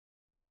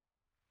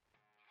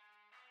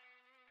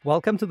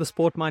Welcome to the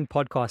Sport Mind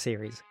podcast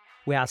series,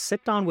 where I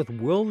sit down with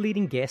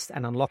world-leading guests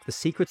and unlock the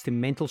secrets to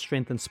mental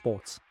strength in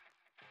sports.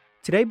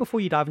 Today, before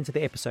you dive into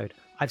the episode,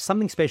 I have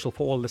something special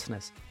for all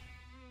listeners.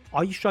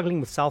 Are you struggling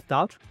with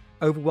self-doubt,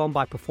 overwhelmed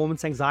by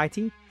performance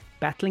anxiety,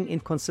 battling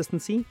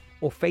inconsistency,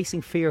 or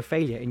facing fear of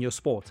failure in your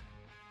sport?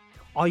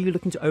 Are you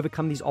looking to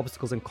overcome these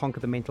obstacles and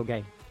conquer the mental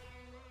game?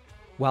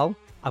 Well,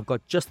 I've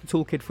got just the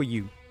toolkit for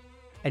you.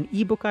 An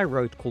ebook I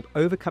wrote called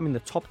Overcoming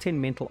the Top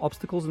 10 Mental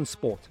Obstacles in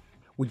Sport,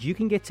 which you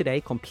can get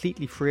today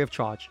completely free of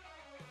charge.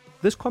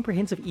 This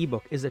comprehensive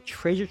ebook is a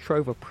treasure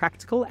trove of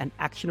practical and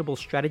actionable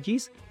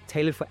strategies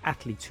tailored for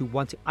athletes who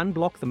want to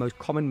unblock the most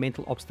common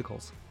mental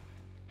obstacles.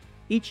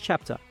 Each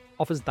chapter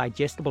offers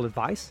digestible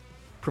advice,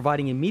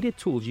 providing immediate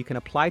tools you can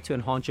apply to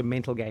enhance your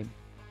mental game.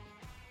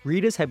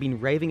 Readers have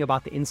been raving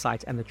about the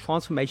insights and the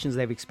transformations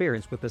they've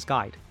experienced with this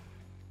guide.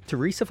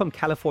 Teresa from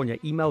California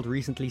emailed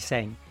recently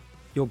saying,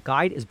 "Your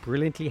guide is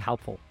brilliantly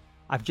helpful.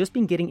 I've just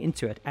been getting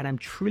into it and I'm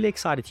truly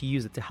excited to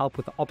use it to help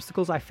with the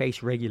obstacles I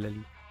face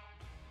regularly."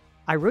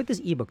 I wrote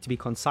this ebook to be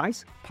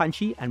concise,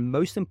 punchy, and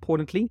most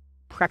importantly,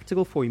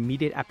 practical for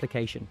immediate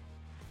application.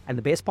 And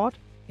the best part?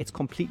 It's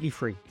completely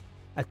free,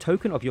 a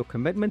token of your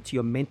commitment to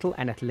your mental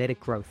and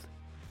athletic growth.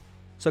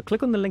 So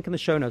click on the link in the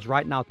show notes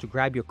right now to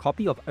grab your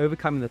copy of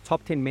Overcoming the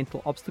Top 10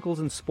 Mental Obstacles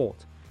in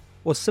Sport,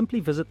 or simply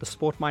visit the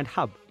Sport Mind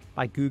Hub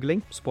by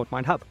Googling Sport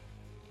Mind Hub.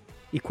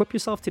 Equip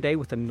yourself today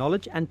with the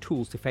knowledge and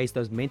tools to face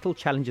those mental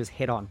challenges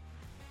head on.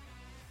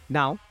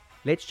 Now,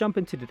 let's jump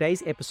into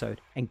today's episode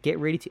and get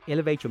ready to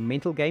elevate your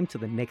mental game to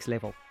the next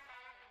level.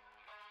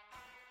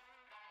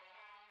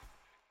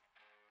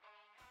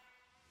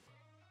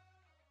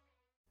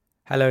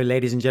 Hello,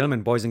 ladies and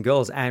gentlemen, boys and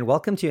girls, and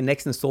welcome to your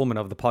next installment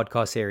of the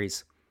podcast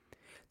series.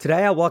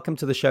 Today, I welcome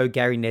to the show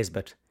Gary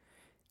Nisbet.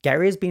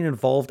 Gary has been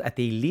involved at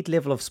the elite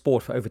level of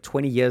sport for over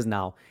 20 years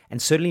now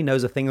and certainly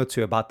knows a thing or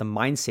two about the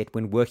mindset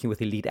when working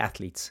with elite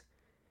athletes.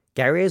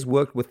 Gary has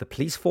worked with the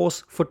police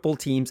force, football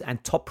teams,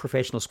 and top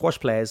professional squash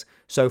players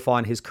so far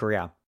in his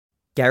career.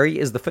 Gary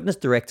is the fitness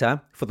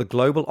director for the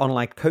global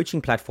online coaching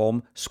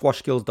platform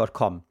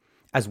squashskills.com,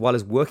 as well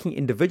as working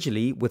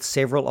individually with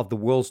several of the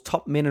world's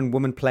top men and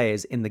women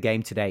players in the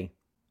game today.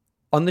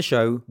 On the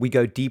show, we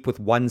go deep with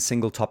one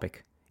single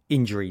topic: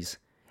 injuries,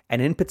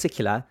 and in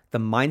particular, the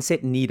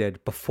mindset needed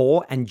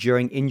before and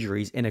during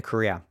injuries in a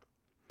career.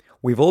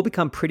 We've all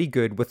become pretty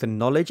good with the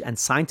knowledge and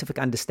scientific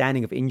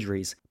understanding of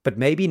injuries, but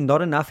maybe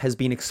not enough has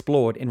been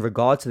explored in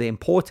regard to the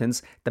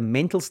importance the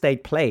mental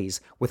state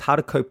plays with how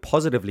to cope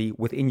positively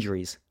with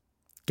injuries.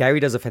 Gary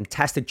does a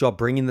fantastic job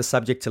bringing the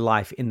subject to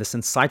life in this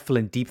insightful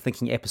and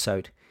deep-thinking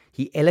episode.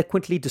 He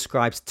eloquently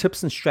describes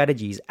tips and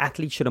strategies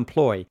athletes should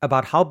employ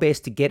about how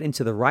best to get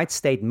into the right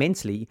state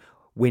mentally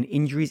when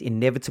injuries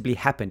inevitably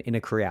happen in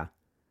a career.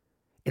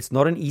 It's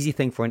not an easy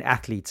thing for an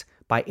athlete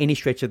by any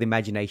stretch of the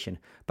imagination,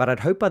 but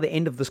I'd hope by the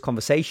end of this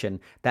conversation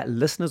that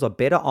listeners are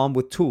better armed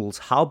with tools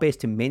how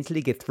best to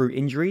mentally get through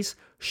injuries,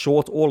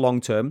 short or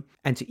long term,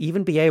 and to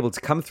even be able to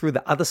come through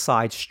the other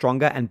side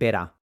stronger and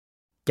better.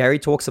 Gary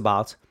talks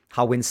about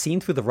how when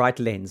seen through the right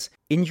lens,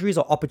 injuries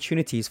are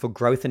opportunities for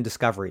growth and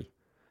discovery,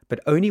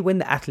 but only when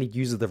the athlete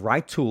uses the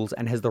right tools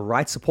and has the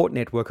right support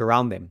network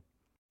around them.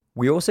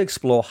 We also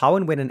explore how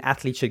and when an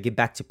athlete should get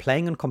back to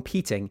playing and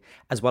competing,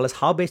 as well as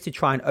how best to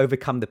try and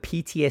overcome the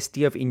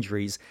PTSD of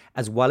injuries,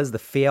 as well as the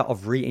fear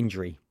of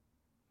re-injury.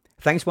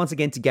 Thanks once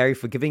again to Gary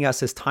for giving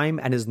us his time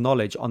and his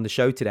knowledge on the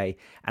show today,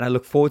 and I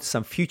look forward to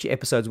some future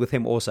episodes with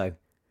him also.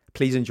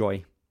 Please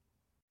enjoy.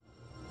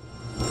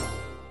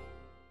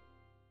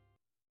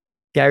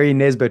 Gary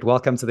Nisbet,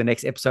 welcome to the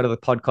next episode of the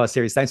podcast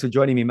series. Thanks for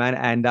joining me, man.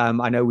 And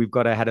I know we've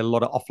had a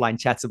lot of offline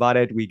chats about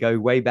it. We go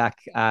way back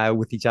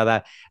with each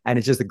other, and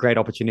it's just a great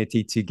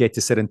opportunity to get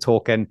to sit and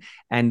talk and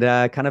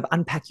kind of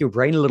unpack your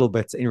brain a little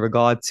bit in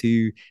regard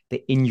to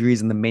the injuries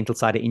and the mental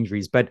side of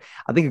injuries. But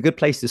I think a good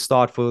place to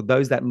start for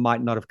those that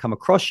might not have come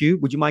across you,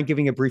 would you mind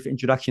giving a brief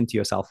introduction to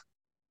yourself?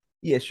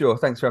 Yeah, sure.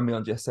 Thanks for having me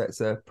on, Jess. It's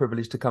a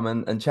privilege to come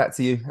and chat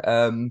to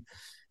you.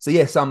 So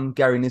yes, I'm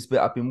Gary Nisbet.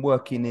 I've been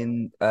working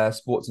in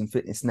sports and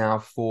fitness now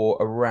for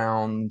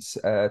around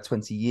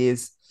 20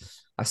 years.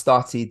 I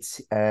started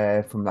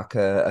from like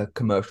a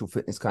commercial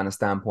fitness kind of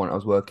standpoint. I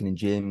was working in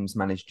gyms,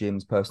 managed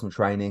gyms, personal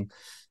training,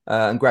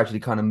 and gradually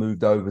kind of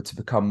moved over to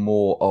become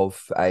more of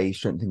a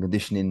strength and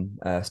conditioning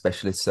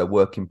specialist. So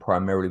working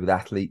primarily with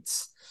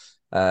athletes.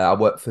 I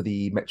worked for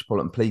the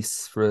Metropolitan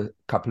Police for a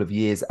couple of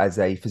years as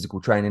a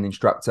physical training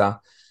instructor.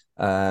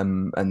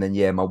 And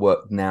then, my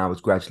work now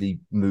has gradually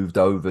moved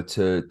over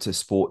to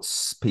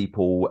sports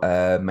people,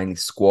 mainly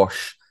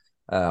squash.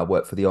 I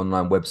work for the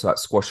online website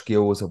Squash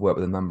Skills. I've worked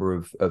with a number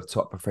of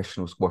top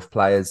professional squash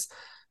players.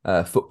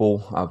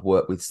 Football, I've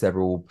worked with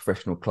several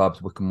professional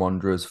clubs, Wycombe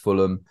Wanderers,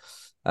 Fulham,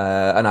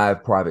 and I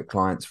have private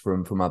clients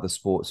from other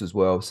sports as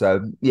well.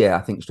 So, I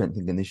think strength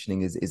and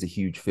conditioning is a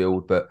huge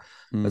field, but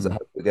as I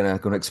hope we're going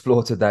to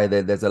explore today,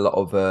 there's a lot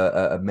of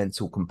a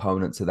mental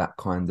component to that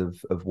kind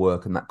of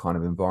work and that kind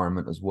of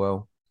environment as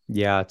well.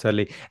 Yeah,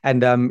 totally.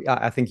 And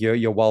I think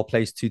you're well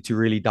placed to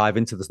really dive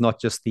into this, not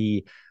just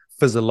the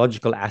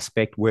physiological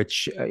aspect,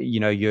 which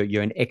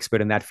you're an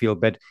expert in that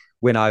field. But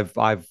when I've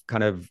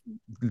kind of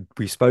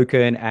we've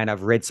spoken and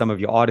I've read some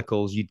of your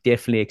articles, you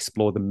definitely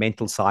explore the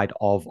mental side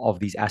of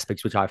these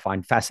aspects, which I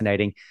find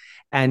fascinating.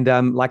 And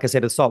like I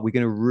said at the start, we're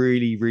going to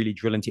really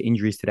drill into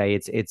injuries today.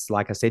 It's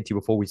like I said to you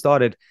before we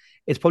started,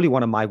 it's probably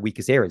one of my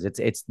weakest areas.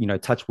 It's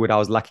touch wood. I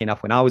was lucky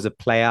enough when I was a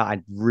player,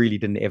 I really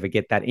didn't ever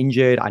get that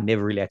injured. I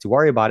never really had to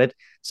worry about it,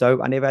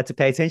 so I never had to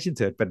pay attention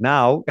to it. But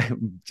now,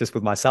 just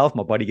with myself,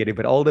 my body getting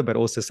a bit older, but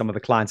also some of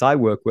the clients I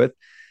work with,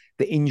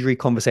 the injury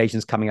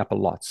conversations coming up a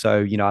lot.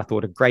 So I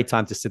thought a great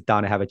time to sit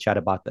down and have a chat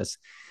about this.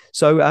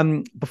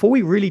 So before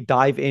we really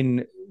dive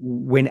in,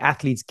 when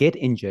athletes get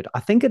injured, I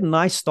think a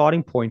nice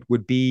starting point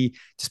would be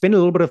to spend a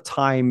little bit of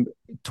time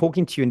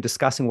talking to you and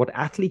discussing what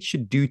athletes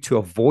should do to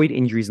avoid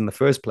injuries in the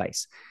first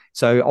place.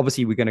 So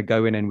obviously we're going to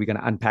go in and we're going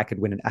to unpack it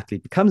when an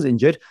athlete becomes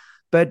injured,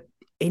 but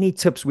any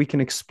tips we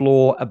can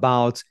explore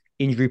about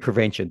injury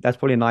prevention? That's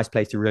probably a nice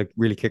place to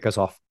really kick us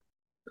off.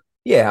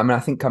 Yeah, I mean, I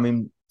think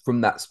coming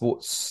from that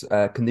sports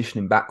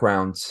conditioning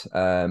background,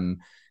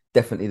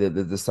 definitely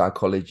the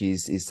psychology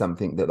is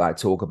something that I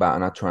talk about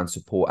and I try and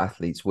support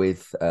athletes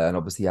with, and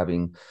obviously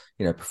having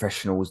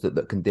professionals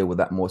that can deal with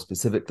that more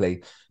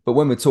specifically. But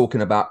when we're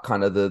talking about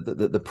kind of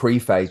the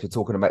pre-phase, we're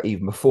talking about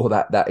even before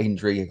that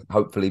injury,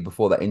 hopefully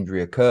before that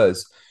injury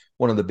occurs.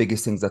 One of the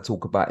biggest things I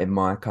talk about in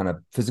my kind of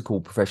physical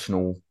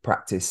professional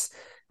practice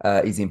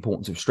is the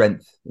importance of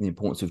strength, the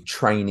importance of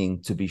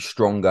training to be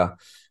stronger.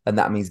 And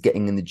that means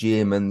getting in the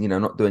gym and,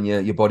 not doing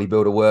your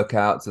bodybuilder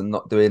workouts and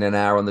not doing an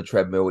hour on the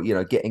treadmill,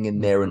 getting in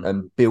there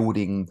and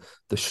building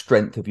the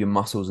strength of your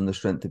muscles and the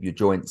strength of your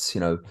joints.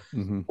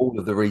 All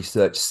of the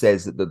research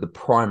says that the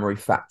primary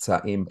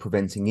factor in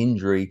preventing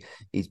injury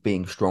is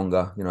being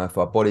stronger. If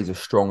our bodies are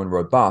strong and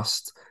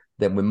robust,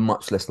 then we're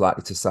much less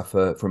likely to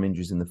suffer from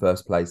injuries in the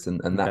first place.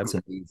 And that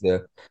to me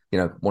is,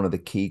 one of the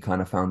key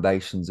kind of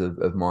foundations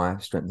of my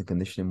strength and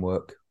conditioning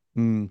work.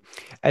 Mm.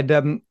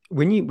 And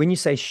when you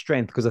say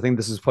strength, because I think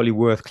this is probably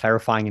worth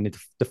clarifying and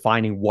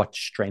defining what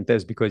strength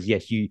is, because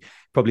yes, you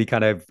probably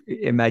kind of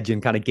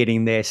imagine kind of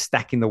getting there,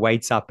 stacking the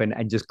weights up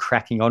and just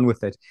cracking on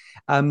with it.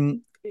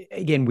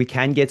 Again, we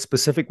can get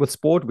specific with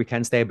sport, we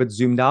can stay a bit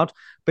zoomed out,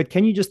 but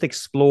can you just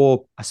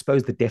explore, I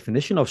suppose, the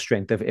definition of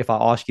strength? If I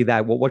ask you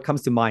that, what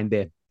comes to mind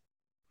there?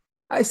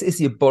 It's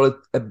the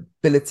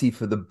ability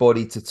for the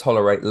body to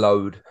tolerate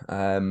load.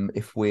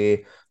 If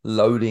we're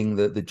loading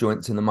the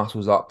joints and the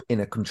muscles up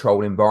in a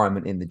controlled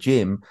environment in the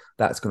gym,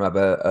 that's going to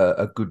have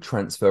a good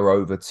transfer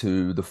over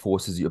to the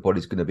forces that your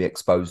body's going to be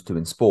exposed to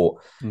in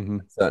sport. Mm-hmm.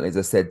 Certainly, as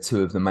I said,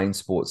 two of the main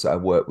sports that I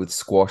work with,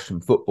 squash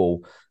and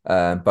football,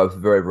 both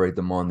very, very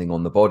demanding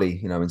on the body.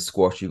 In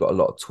squash, you've got a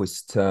lot of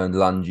twists, turn,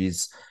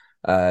 lunges,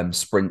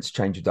 sprints,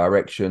 change of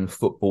direction.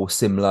 Football,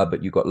 similar,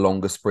 but you've got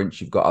longer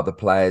sprints. You've got other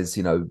players,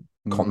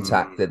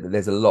 contact.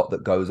 There's a lot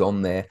that goes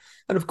on there,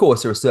 and of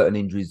course there are certain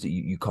injuries that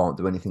you can't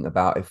do anything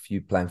about. If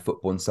you're playing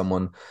football and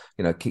someone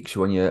kicks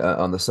you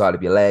on the side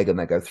of your leg and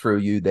they go through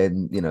you,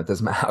 then it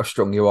doesn't matter how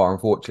strong you are,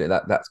 unfortunately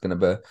that's going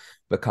to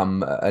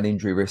become an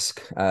injury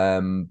risk.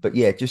 But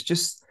yeah,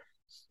 just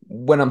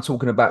when I'm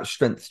talking about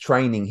strength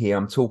training here,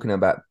 I'm talking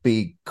about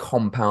big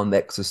compound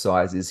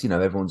exercises.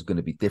 Everyone's going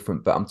to be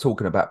different, but I'm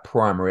talking about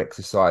primary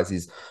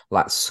exercises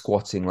like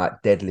squatting,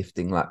 like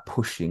deadlifting, like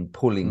pushing,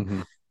 pulling.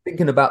 Mm-hmm.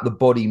 Thinking about the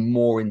body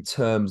more in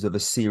terms of a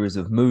series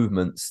of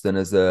movements than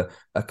as a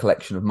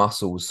collection of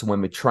muscles. So when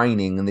we're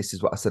training, and this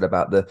is what I said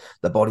about the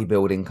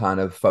bodybuilding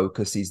kind of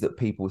focus, is that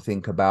people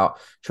think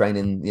about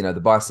training, the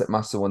bicep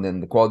muscle and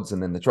then the quads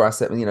and then the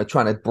tricep, and,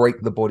 trying to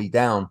break the body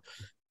down.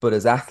 But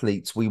as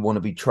athletes, we want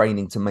to be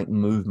training to make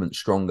movement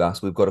stronger.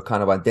 So we've got to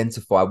kind of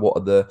identify what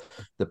are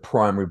the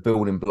primary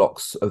building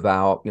blocks of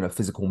our,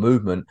 physical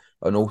movement,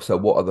 and also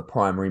what are the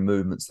primary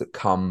movements that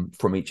come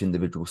from each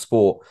individual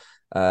sport.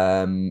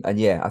 And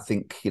yeah, I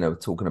think,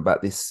 talking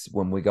about this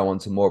when we go on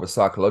to more of a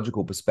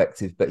psychological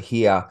perspective, but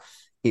here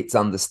it's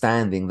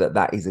understanding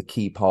that is a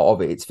key part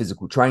of it. It's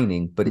physical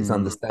training, but it's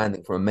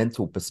understanding from a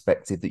mental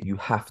perspective that you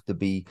have to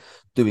be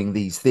doing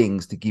these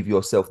things to give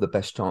yourself the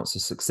best chance to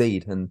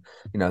succeed. And,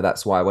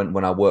 that's why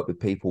when I work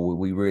with people,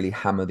 we really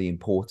hammer the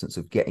importance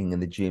of getting in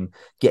the gym,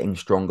 getting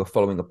stronger,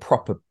 following a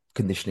proper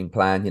conditioning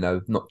plan,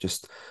 not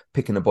just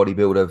picking a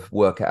bodybuilder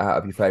workout out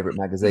of your favorite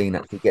magazine,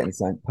 actually getting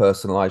something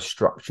personalized,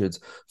 structured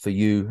for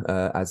you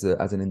as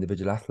an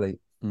individual athlete.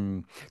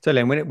 So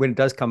Len, when it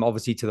does come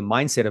obviously to the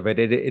mindset of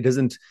it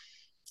doesn't,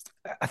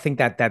 I think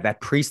that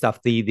pre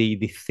stuff,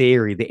 the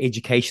theory, the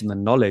education, the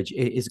knowledge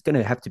is going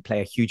to have to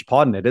play a huge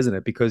part in it, isn't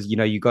it? Because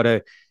you got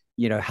to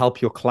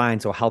help your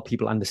clients or help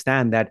people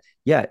understand that,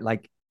 yeah,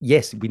 like,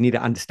 yes, we need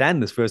to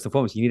understand this first and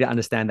foremost. You need to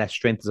understand that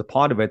strength is a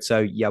part of it. So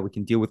yeah, we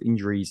can deal with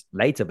injuries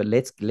later, but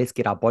let's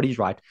get our bodies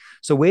right.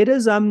 So where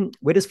does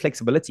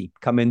flexibility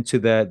come into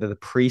the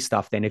pre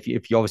stuff then? If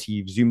you obviously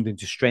you've zoomed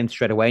into strength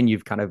straight away and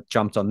you've kind of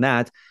jumped on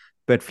that,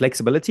 but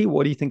flexibility,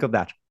 what do you think of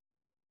that?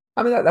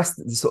 I mean,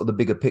 that's sort of the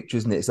bigger picture,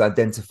 isn't it? It's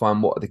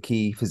identifying what are the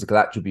key physical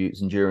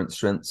attributes: endurance,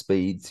 strength,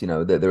 speed.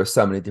 There are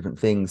so many different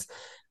things.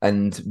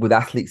 And with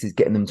athletes, it's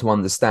getting them to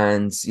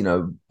understand,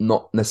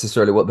 not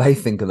necessarily what they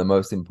think are the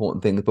most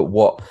important things, but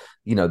what,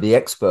 the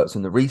experts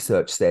and the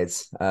research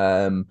says.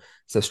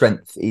 So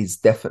strength is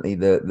definitely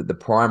the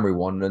primary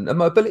one. And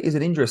mobility is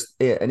an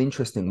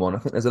interesting one. I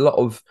think there's a lot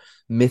of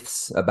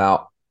myths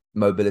about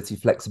mobility,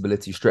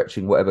 flexibility,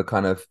 stretching, whatever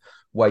kind of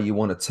way you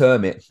want to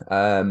term it.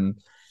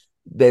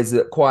 There's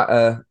quite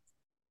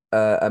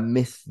a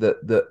myth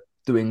that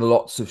doing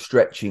lots of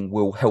stretching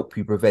will help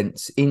you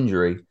prevent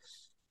injury.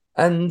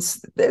 And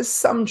there's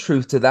some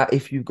truth to that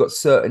if you've got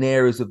certain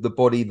areas of the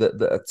body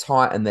that are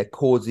tight and they're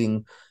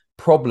causing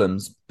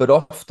problems. But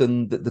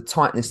often the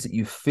tightness that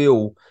you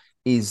feel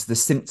is the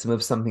symptom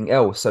of something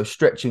else. So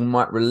stretching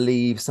might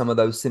relieve some of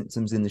those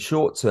symptoms in the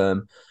short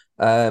term.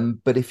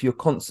 But if you're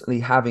constantly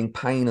having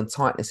pain and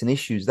tightness and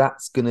issues,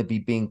 that's going to be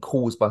being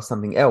caused by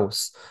something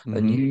else. And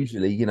Mm-hmm.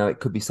 usually, it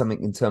could be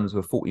something in terms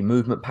of a faulty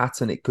movement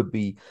pattern. It could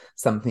be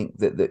something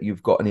that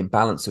you've got an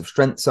imbalance of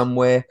strength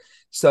somewhere.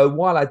 So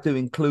while I do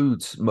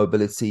include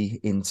mobility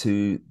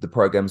into the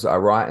programs that I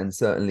write, and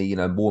certainly,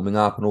 warming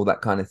up and all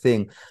that kind of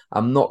thing,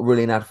 I'm not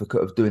really an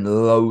advocate of doing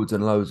loads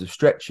and loads of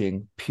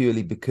stretching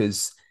purely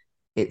because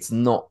it's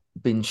not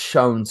been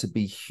shown to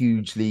be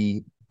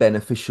hugely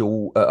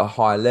beneficial at a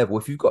high level.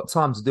 If you've got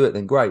time to do it,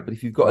 then great. But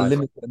if you've got a Right.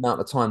 limited amount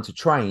of time to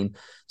train,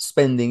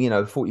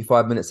 spending,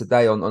 45 minutes a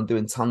day on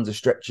doing tons of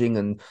stretching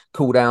and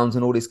cool downs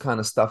and all this kind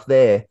of stuff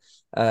there.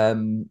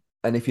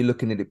 And if you're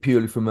looking at it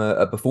purely from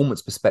a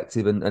performance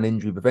perspective and an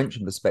injury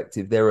prevention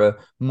perspective, there are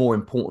more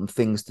important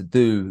things to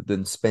do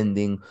than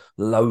spending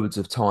loads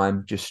of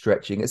time just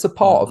stretching. It's a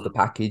part of the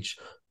package,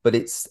 but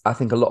I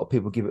think a lot of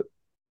people give it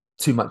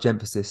too much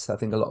emphasis. I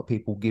think a lot of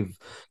people give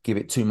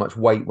it too much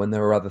weight when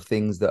there are other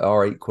things that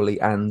are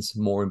equally and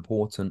more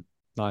important.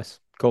 Nice.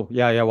 Cool.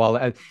 Yeah, yeah.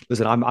 Well,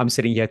 listen, I'm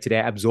sitting here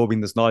today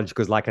absorbing this knowledge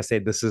because, like I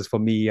said, this is for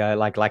me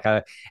like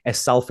a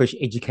selfish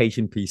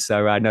education piece.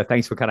 So, no,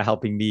 thanks for kind of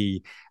helping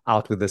me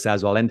out with this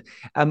as well. And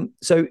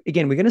so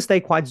again, we're going to stay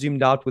quite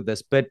zoomed out with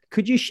this, but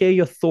could you share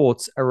your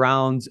thoughts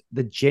around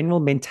the general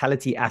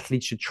mentality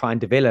athletes should try and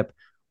develop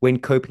when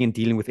coping and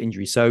dealing with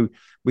injury? So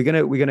we're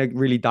gonna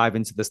really dive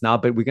into this now,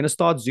 but we're gonna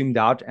start zoomed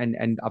out,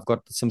 and I've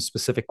got some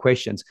specific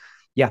questions.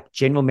 Yeah,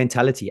 general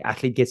mentality.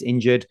 Athlete gets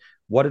injured.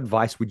 What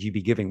advice would you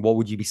be giving? What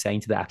would you be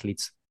saying to the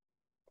athletes?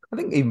 I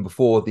think even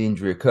before the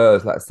injury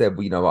occurs, like I said,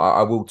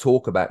 I will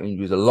talk about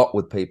injuries a lot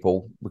with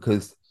people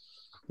because,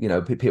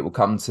 people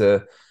come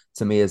to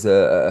me as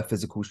a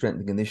physical strength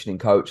and conditioning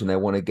coach and they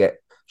want to get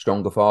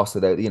stronger faster.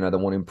 They want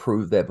to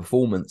improve their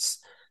performance.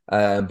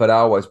 But I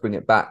always bring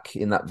it back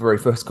in that very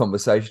first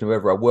conversation,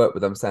 whoever I work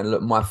with, I'm saying,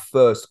 look, my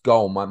first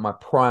goal, my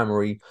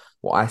primary,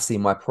 what I see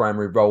my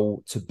primary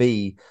role to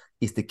be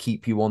is to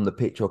keep you on the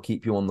pitch or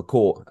keep you on the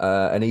court.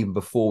 And even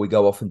before we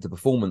go off into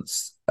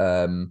performance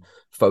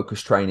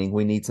focus training,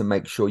 we need to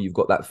make sure you've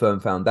got that firm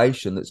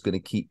foundation that's going to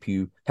keep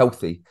you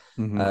healthy.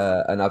 Mm-hmm.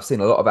 And I've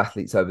seen a lot of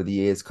athletes over the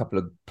years, a couple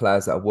of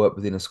players that I've worked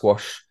with in a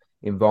squash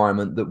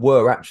environment that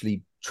were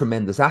actually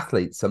tremendous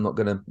athletes. I'm not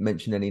going to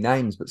mention any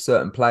names, but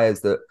certain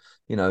players that,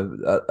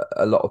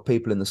 a lot of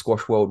people in the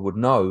squash world would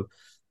know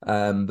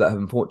that have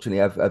unfortunately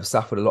have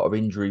suffered a lot of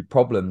injury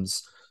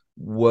problems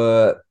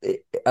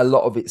a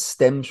lot of it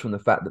stems from the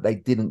fact that they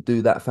didn't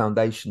do that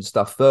foundation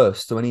stuff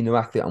first. So any new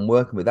athlete I'm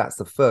working with, that's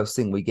the first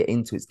thing we get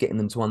into. It's getting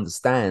them to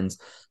understand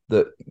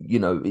that,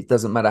 it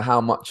doesn't matter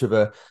how much of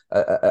a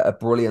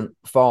brilliant,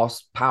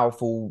 fast,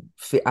 powerful,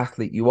 fit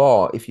athlete you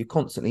are. If you're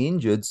constantly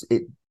injured,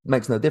 it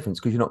makes no difference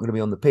because you're not going to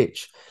be on the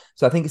pitch.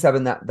 So I think it's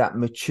having that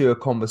mature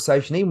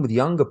conversation, even with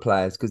younger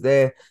players, because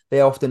they're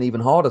often even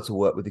harder to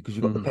work with because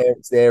you've got the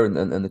parents there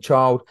and the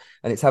child,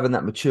 and it's having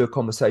that mature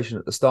conversation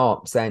at the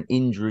start, saying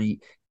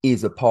injury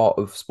is a part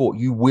of sport.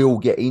 You will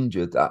get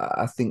injured.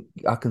 I think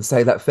I can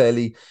say that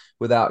fairly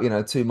without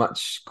too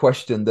much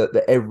question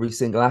that every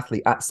single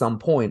athlete at some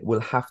point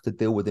will have to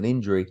deal with an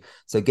injury.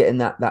 So getting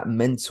that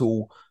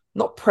mental,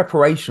 not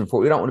preparation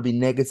for it. We don't want to be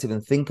negative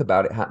and think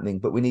about it happening,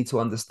 but we need to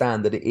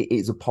understand that it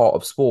is a part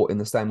of sport in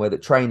the same way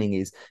that training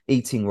is,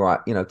 eating right,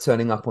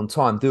 turning up on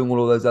time, doing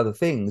all of those other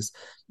things.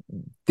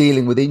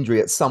 Dealing with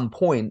injury at some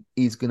point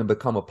is going to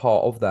become a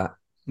part of that.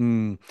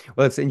 Well,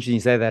 it's interesting you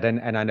say that,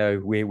 and I know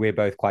we're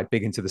both quite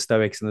big into the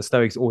Stoics, and the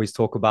Stoics always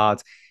talk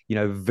about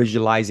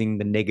visualizing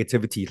the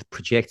negativity,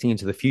 projecting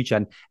into the future,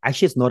 and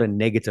actually, it's not a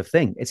negative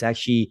thing. It's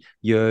actually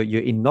you're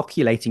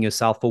inoculating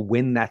yourself for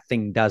when that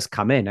thing does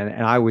come in,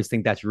 and I always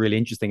think that's really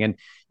interesting. And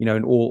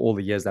in all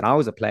the years that I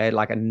was a player,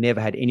 like I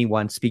never had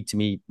anyone speak to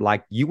me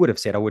like you would have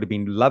said. I would have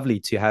been lovely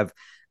to have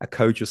a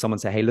coach or someone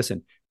say, "Hey,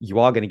 listen, you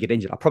are going to get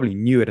injured." I probably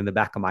knew it in the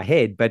back of my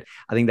head, but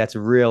I think that's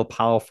a real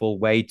powerful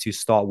way to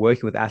start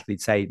working with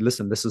athletes. Say,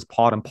 listen, this is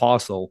part and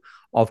parcel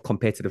of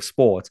competitive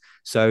sport.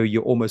 So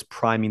you're almost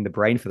priming the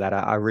brain for that.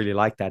 I really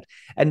like that.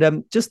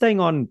 And just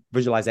staying on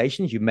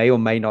visualizations, you may or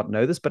may not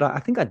know this, but I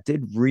think I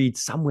did read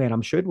somewhere, and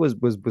I'm sure it was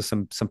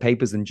some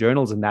papers and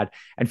journals and that.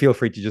 And feel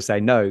free to just say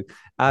no.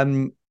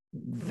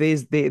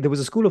 there was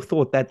a school of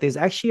thought that there's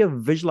actually a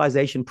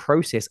visualization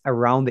process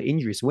around the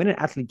injury. So when an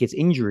athlete gets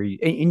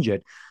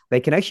injured, they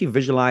can actually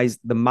visualize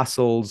the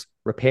muscles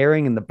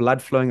repairing and the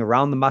blood flowing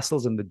around the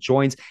muscles and the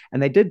joints.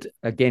 And they did,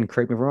 again,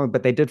 correct me if I'm wrong,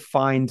 but they did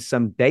find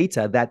some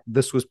data that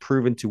this was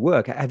proven to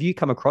work. Have you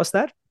come across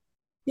that?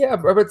 Yeah, I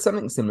read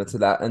something similar to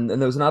that, and there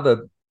was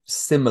another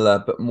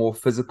similar but more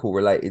physical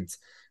related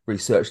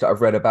research that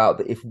I've read about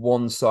that if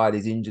one side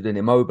is injured and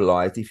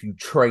immobilized, if you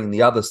train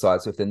the other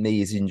side, so if the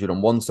knee is injured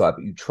on one side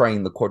but you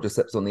train the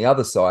quadriceps on the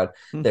other side,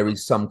 Hmm. there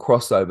is some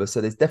crossover. So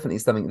there's definitely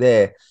something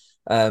there.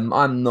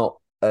 I'm not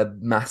a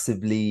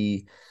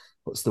massively,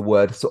 what's the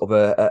word, sort of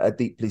a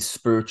deeply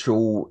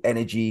spiritual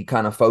energy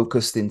kind of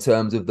focused in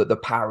terms of the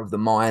power of the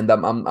mind.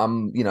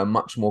 I'm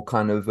much more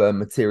kind of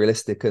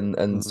materialistic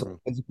and sort Mm, of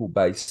physical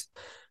based.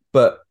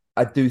 But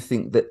I do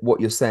think that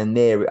what you're saying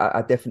there,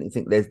 I definitely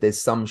think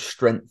there's some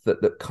strength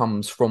that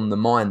comes from the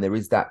mind. There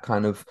is that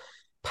kind of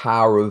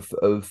power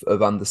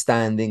of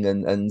understanding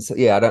and so,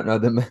 yeah, I don't know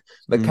the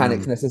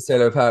mechanics mm,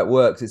 necessarily of how it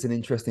works. It's an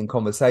interesting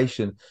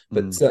conversation,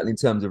 but mm, certainly in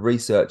terms of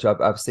research,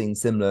 I've seen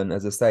similar. And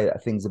as I say,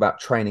 things about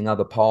training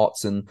other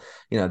parts, and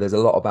there's a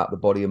lot about the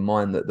body and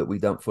mind that we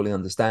don't fully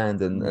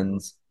understand, and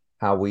mm.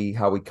 how we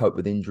cope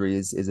with injury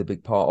is a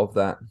big part of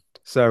that.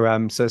 So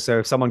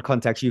if someone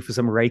contacts you for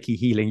some Reiki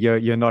healing,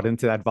 you're not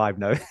into that vibe,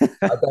 no?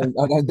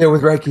 I don't deal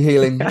with Reiki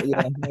healing. Maybe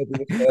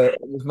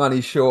if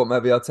money's short,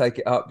 maybe I'll take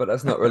it up, but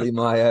that's not really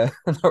my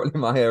not really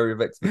my area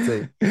of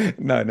expertise.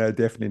 No, no,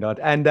 definitely not.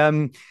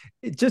 And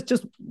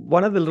just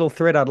one other little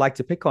thread I'd like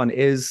to pick on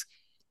is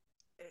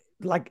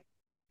like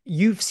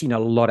you've seen a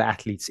lot of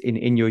athletes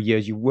in your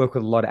years. You work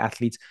with a lot of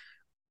athletes.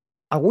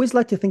 I always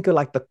like to think of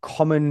like the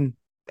common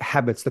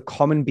habits, the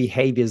common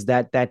behaviors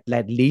that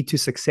lead to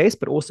success,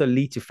 but also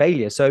lead to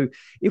failure. So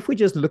if we're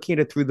just looking at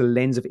it through the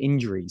lens of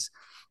injuries,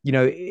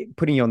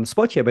 putting you on the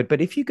spot here,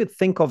 but if you could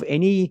think of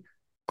any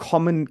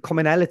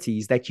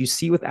commonalities that you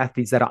see with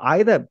athletes that are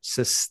either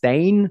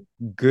sustain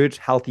good,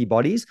 healthy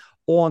bodies,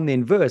 or on the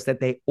inverse, that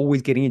they're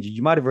always getting injured.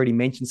 You might have already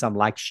mentioned some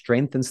like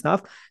strength and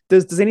stuff.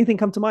 Does anything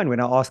come to mind when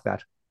I ask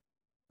that?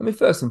 I mean,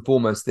 first and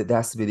foremost, there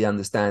has to be the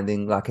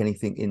understanding, like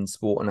anything in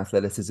sport and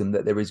athleticism,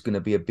 that there is going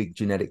to be a big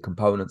genetic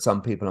component.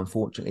 Some people,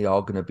 unfortunately,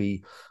 are going to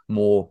be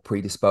more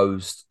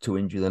predisposed to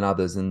injury than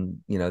others, and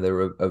there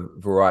are a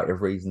variety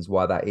of reasons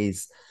why that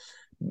is.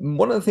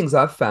 One of the things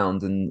I've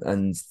found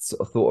and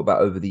sort of thought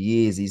about over the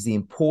years is the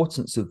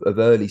importance of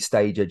early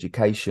stage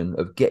education,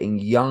 of getting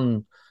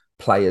young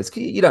players.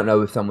 You don't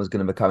know if someone's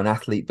going to become an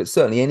athlete, but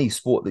certainly any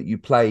sport that you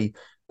play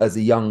as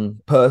a young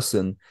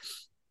person,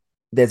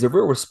 there's a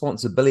real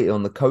responsibility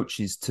on the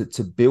coaches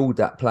to build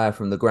that player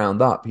from the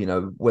ground up.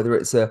 Whether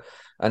it's an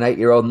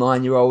 8-year-old,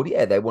 9-year-old,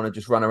 yeah, they want to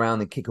just run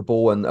around and kick a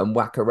ball and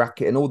whack a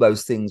racket and all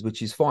those things,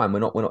 which is fine. We're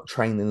not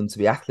training them to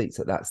be athletes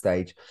at that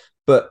stage,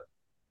 but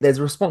there's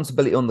a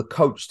responsibility on the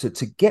coach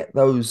to get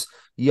those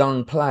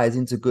young players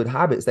into good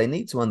habits. They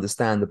need to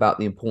understand about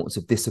the importance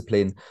of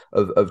discipline,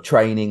 of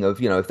training,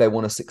 of if they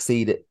want to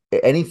succeed at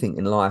anything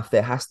in life,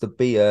 there has to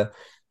be an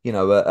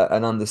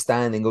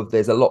understanding of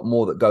there's a lot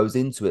more that goes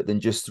into it than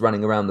just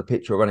running around the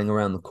pitch or running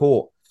around the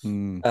court.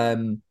 Mm.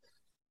 Um,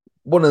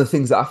 One of the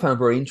things that I found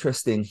very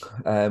interesting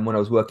when I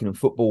was working in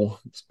football,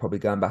 it's probably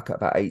going back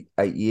about eight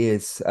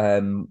years. I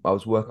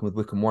was working with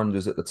Wycombe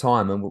Wanderers at the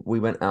time, and we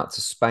went out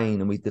to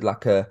Spain and we did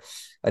like an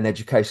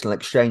educational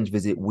exchange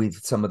visit with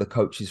some of the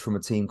coaches from a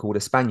team called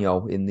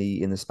Espanyol in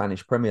the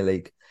Spanish Premier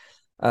League.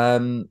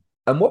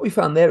 And what we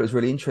found there was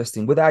really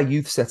interesting with our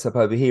youth setup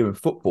over here in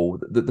football.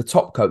 The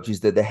top coaches,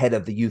 the head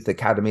of the youth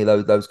academy,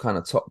 those kind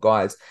of top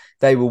guys,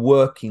 they were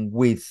working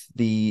with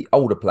the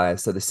older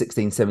players. So the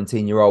 16,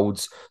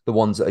 17-year-olds, the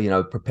ones that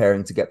are,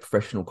 preparing to get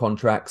professional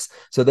contracts.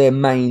 So their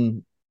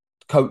main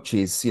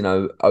coaches,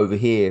 over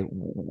here,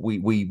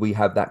 we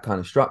have that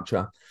kind of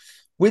structure.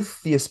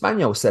 With the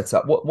Espanyol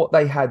setup, what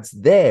they had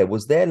there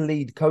was their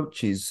lead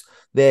coaches,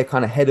 their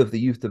kind of head of the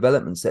youth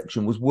development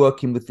section was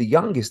working with the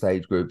youngest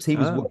age groups. He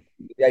was Oh. working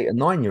with the 8 and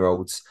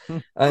 9-year-olds. Hmm.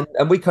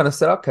 And we kind of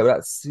said, okay, well,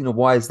 that's,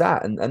 why is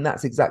that? And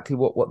that's exactly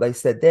what they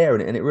said there.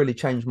 And it really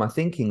changed my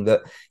thinking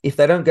that if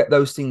they don't get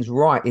those things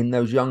right in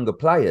those younger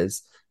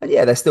players, and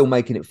yeah, they're still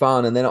making it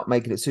fun and they're not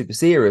making it super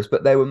serious,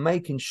 but they were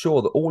making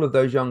sure that all of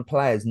those young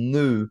players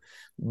knew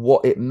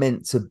what it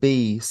meant to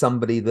be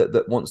somebody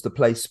that wants to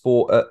play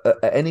sport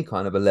at any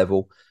kind of a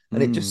level.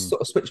 And it just Mm.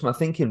 sort of switched my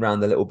thinking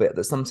around a little bit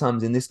that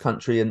sometimes in this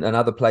country and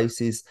other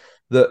places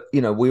that,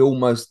 we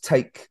almost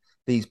take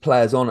these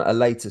players on at a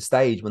later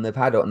stage when they've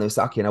had it and they're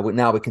like,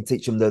 now we can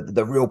teach them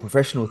the real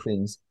professional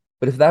things.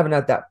 But if they haven't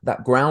had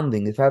that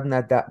grounding, if they haven't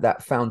had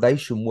that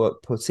foundation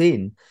work put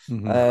in,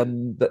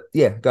 Hmm. but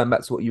yeah, going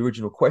back to what your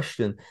original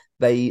question,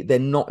 they're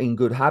not in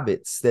good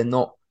habits. They're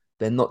not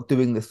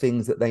doing the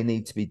things that they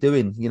need to be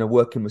doing.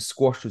 Working with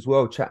squash as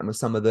well, chatting with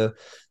some of the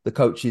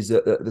coaches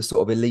at the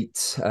sort of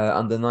elite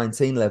under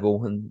 19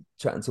 level, and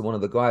chatting to one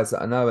of the guys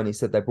that I know, and he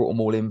said they brought them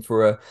all in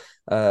for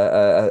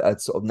a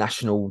sort of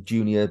national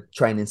junior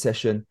training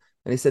session.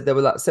 And he said there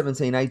were like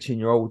 17,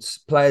 18-year-old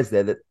players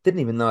there that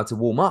didn't even know how to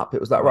warm up. It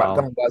was like, right,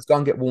 go Wow. on, guys, go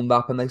and get warmed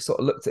up. And they sort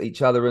of looked at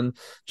each other and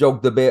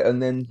jogged a bit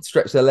and then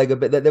stretched their leg a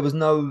bit. There was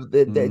no,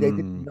 they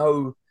didn't Mm,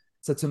 know.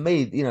 So to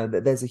me,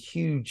 there's a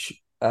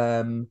huge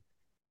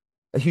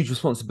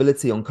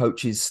responsibility on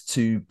coaches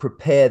to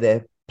prepare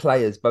their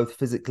players both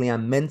physically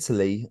and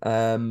mentally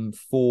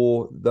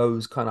for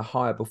those kind of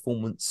higher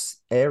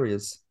performance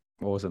areas.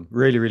 awesome.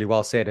 Really, really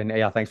well said. And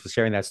yeah, thanks for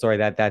sharing that story.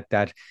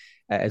 That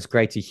it's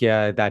great to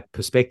hear that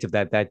perspective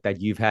that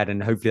you've had,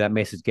 and hopefully that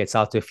message gets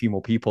out to a few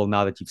more people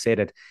now that you've said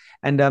it.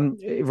 And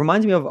it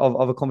reminds me of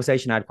a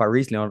conversation I had quite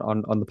recently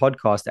on the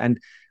podcast. And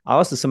I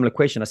asked a similar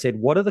question. I said,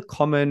 what are the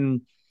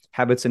common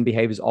habits and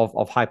behaviors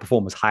of high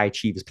performers, high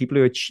achievers, people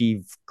who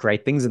achieve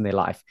great things in their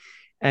life?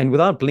 And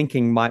without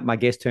blinking, my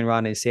guest turned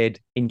around and said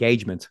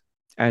engagement.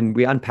 And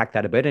we unpacked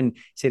that a bit and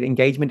said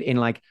engagement in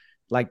like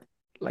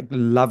like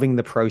loving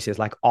the process,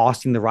 like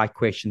asking the right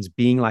questions,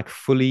 being like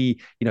fully,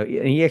 and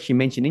he actually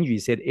mentioned injury. He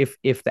said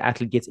if the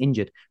athlete gets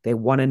injured, they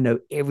want to know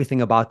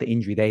everything about the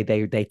injury.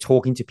 They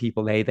talking to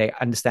people, they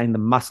understand the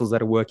muscles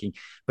that are working,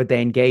 but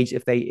they engage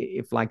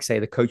if like say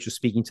the coach was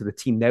speaking to the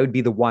team, they would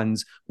be the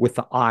ones with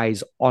the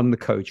eyes on the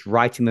coach,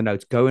 writing the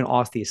notes, go and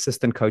ask the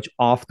assistant coach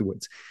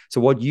afterwards. So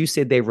what you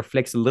said there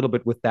reflects a little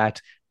bit with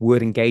that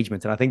word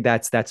engagement. And I think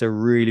that's a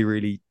really,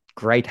 really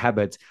great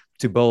habit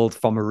to build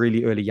from a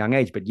really early young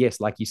age. But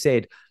yes, like you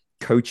said,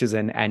 coaches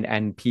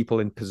and people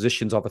in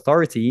positions of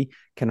authority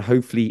can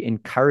hopefully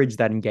encourage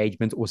that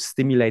engagement or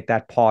stimulate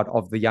that part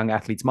of the young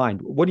athlete's mind.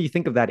 What do you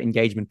think of that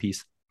engagement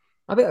piece?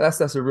 I think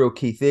that's a real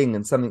key thing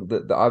and something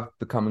that I've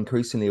become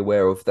increasingly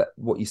aware of, that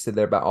what you said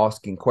there about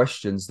asking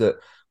questions, that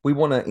we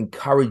want to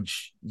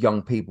encourage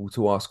young people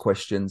to ask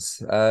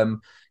questions.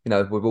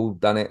 We've all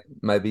done it.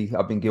 Maybe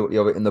I've been guilty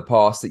of it in the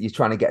past, that you're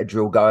trying to get a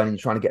drill going and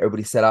you're trying to get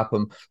everybody set up,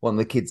 and one of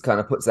the kids kind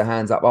of puts their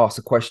hands up, asks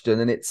a question,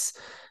 and it's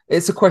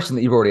a question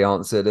that you've already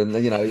answered, and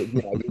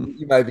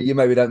you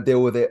maybe don't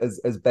deal with it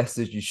as best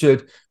as you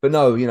should. But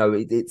no,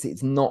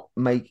 it's not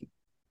make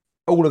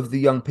all of the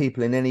young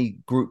people in any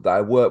group that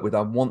I work with,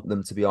 I want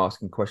them to be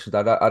asking questions.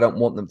 I don't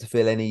want them to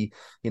feel any,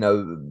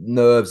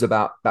 nerves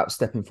about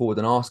stepping forward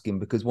and asking,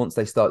 because once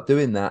they start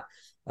doing that,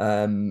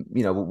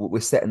 we're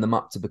setting them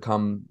up to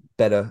become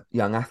better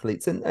young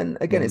athletes. And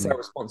again, it's our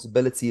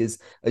responsibility as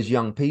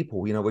young people.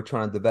 We're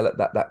trying to develop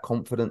that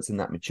confidence and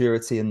that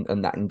maturity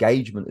and that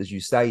engagement, as you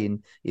say,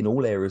 in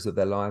all areas of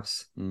their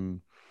lives.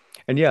 And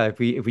yeah, if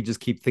we just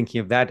keep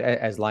thinking of that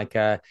as like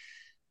a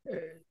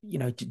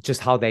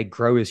just how they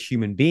grow as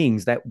human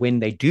beings, that when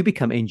they do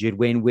become injured,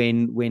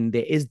 when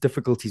there is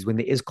difficulties, when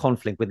there is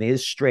conflict, when there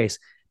is stress,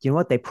 you know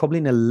what, they're probably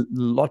in a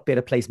lot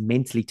better place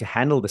mentally to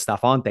handle the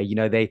stuff, aren't they?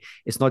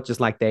 It's not just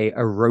like they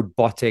a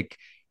robotic,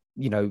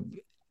 you know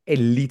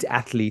elite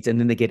athletes, and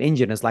then they get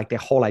injured and it's like their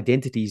whole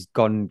identity's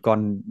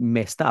gone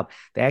messed up.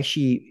 They're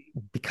actually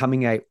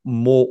becoming a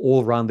more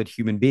all-rounded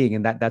human being,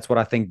 and that's what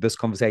I think this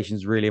conversation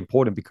is really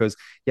important, because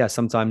yeah,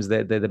 sometimes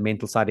the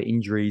mental side of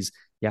injuries,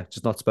 yeah,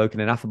 just not spoken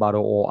enough about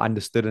or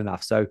understood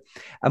enough. So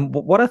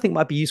what I think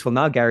might be useful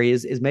now, Gary,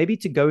 is maybe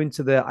to go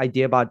into the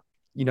idea about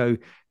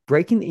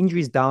breaking the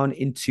injuries down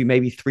into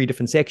maybe three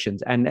different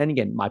sections. And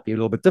again, might be a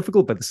little bit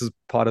difficult, but this is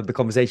part of the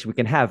conversation we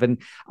can have.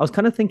 And I was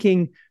kind of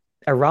thinking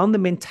around the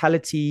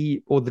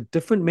mentality or the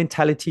different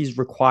mentalities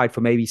required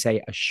for maybe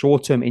say a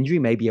short-term injury,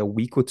 maybe a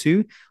week or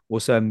two,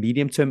 also a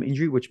medium-term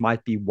injury, which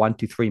might be 1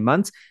 to 3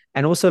 months,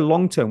 and also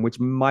long-term, which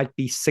might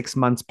be 6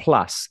 months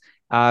plus.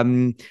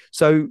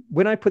 So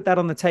when I put that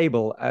on the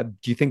table,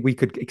 do you think we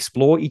could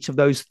explore each of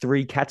those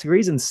three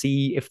categories and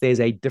see if there's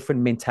a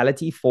different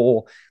mentality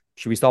for,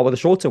 should we start with a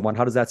short-term one?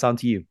 How does that sound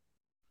to you?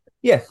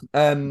 Yeah,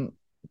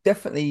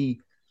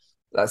 definitely.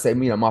 Let's say,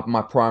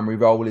 my primary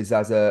role is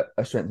as a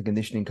strength and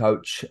conditioning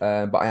coach,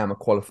 but I am a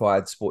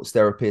qualified sports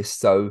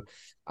therapist. So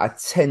I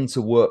tend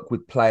to work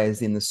with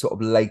players in the sort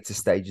of later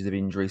stages of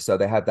injury. So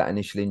they have that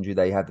initial injury,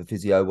 they have the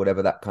physio,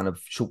 whatever that kind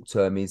of short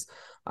term is.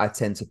 I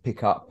tend to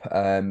pick up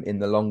in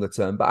the longer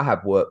term, but I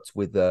have worked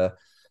with a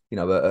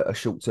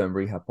short term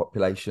rehab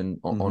population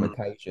on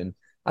occasion.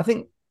 I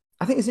think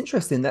it's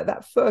interesting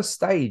that first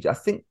stage. I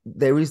think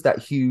there is that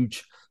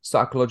huge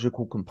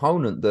psychological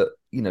component that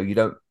you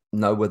don't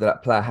know whether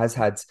that player has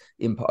had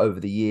input over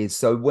the years.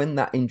 So when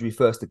that injury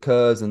first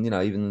occurs, and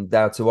even a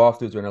day or two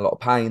afterwards, they're in a lot of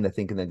pain, they're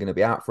thinking they're going to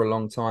be out for a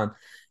long time.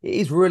 It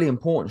is really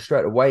important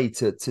straight away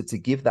to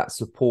give that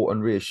support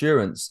and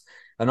reassurance.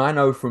 And I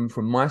know from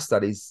my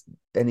studies,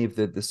 any of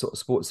the sort of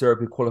sports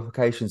therapy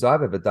qualifications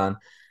I've ever done,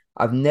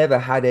 I've never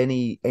had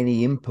any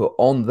input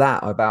on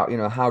that about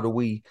how do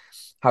we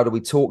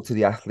talk to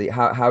the athlete,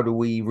 how do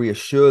we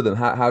reassure them,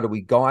 how do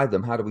we guide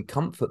them, how do we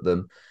comfort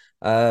them.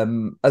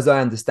 As I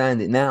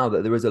understand it now,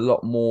 that there is a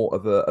lot more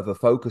of a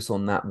focus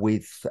on that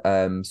with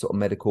sort of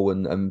medical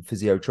and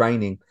physio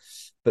training.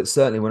 But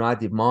certainly when I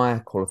did my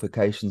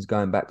qualifications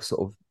going back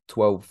sort of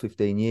 12,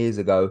 15 years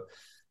ago,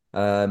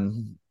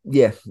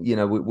 we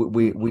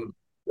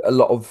a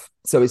lot of,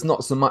 so it's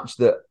not so much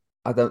that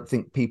I don't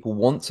think people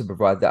want to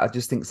provide that. I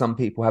just think some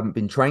people haven't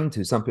been trained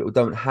to. Some people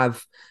don't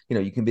have,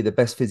 you can be the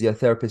best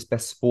physiotherapist,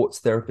 best sports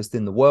therapist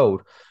in the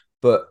world,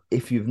 But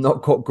if you've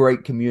not got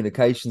great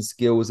communication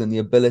skills and the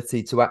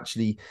ability to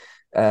actually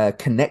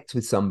connect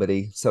with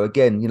somebody, so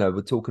again,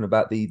 we're talking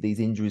about these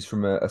injuries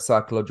from a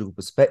psychological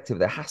perspective.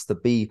 There has to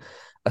be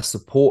a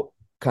support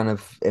kind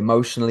of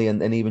emotionally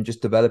and even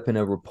just developing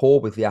a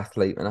rapport with the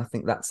athlete. And I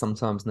think that's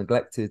sometimes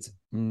neglected.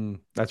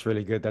 That's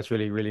really good. That's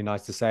really, really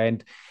nice to say.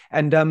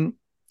 And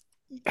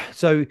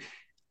so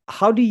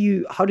how do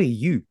you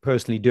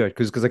personally do it?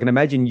 Because I can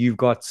imagine you've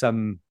got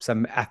some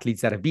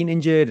athletes that have been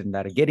injured and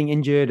that are getting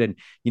injured, and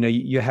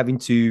you're having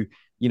to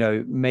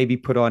maybe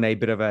put on a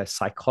bit of a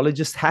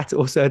psychologist hat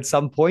also at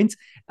some point.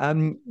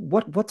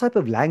 What type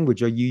of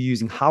language are you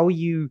using? How are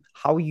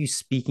you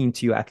speaking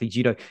to your athletes?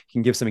 You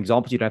can give some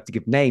examples. You don't have to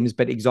give names,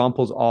 but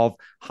examples of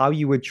how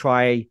you would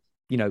try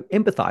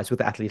empathize with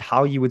the athlete,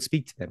 how you would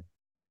speak to them.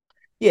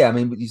 Yeah, I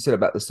mean, what you said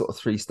about the sort of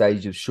three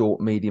stages of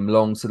short, medium,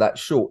 long. So that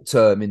short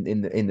term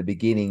in the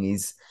beginning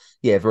is,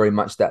 yeah, very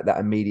much that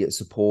immediate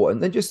support,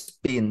 and then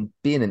just being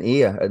an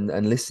ear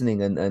and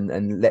listening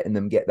and letting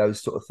them get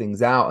those sort of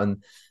things out.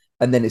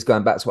 And then it's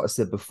going back to what I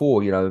said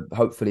before.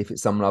 Hopefully, if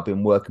it's someone I've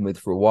been working with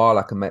for a while,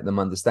 I can make them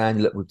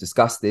understand. Look, we've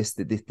discussed this,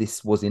 that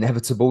this was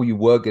inevitable. You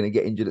were going to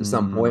get injured at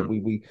some point.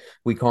 Mm,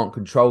 We can't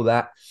control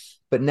that.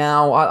 But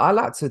now I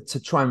like to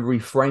try and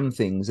reframe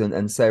things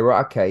and say,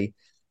 right, okay,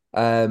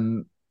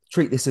 um,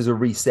 treat this as a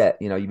reset.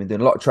 You've been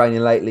doing a lot of training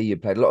lately.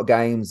 You've played a lot of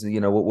games.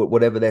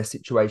 Whatever their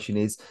situation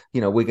is,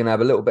 we're going to have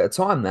a little bit of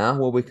time now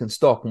where we can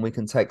stop and we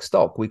can take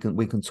stock. We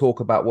can talk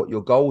about what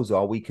your goals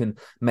are. We can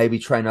maybe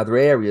train other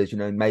areas.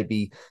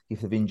 Maybe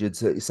if they've injured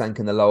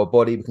something in the lower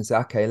body, we can say,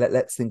 okay,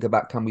 let's think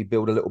about, can we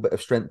build a little bit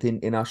of strength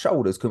in our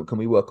shoulders? Can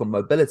we work on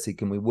mobility?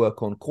 Can we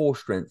work on core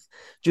strength?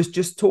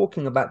 Just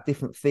talking about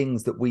different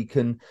things that we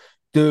can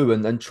do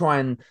and try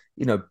and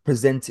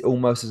present it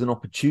almost as an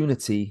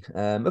opportunity.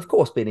 Of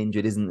course, being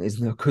injured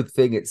isn't a good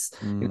thing. It's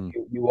mm,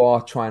 you are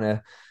trying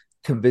to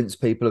convince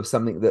people of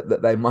something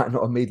that they might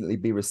not immediately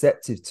be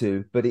receptive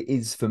to, but it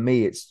is, for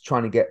me, it's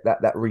trying to get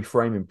that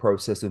reframing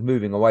process of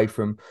moving away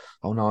from,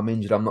 oh no, I'm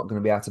injured, I'm not going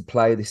to be able to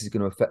play, this is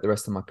going to affect the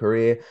rest of my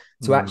career,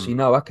 to mm, actually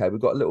know, okay, we've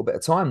got a little bit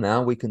of time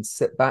now, we can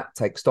sit back,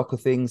 take stock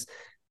of things.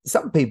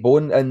 Some people,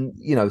 and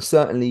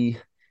certainly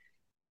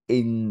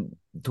in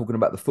talking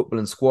about the football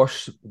and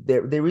squash,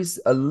 there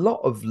is a lot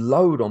of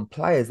load on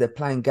players. They're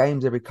playing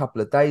games every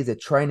couple of days. They're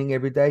training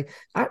every day.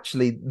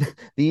 Actually,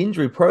 the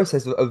injury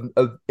process of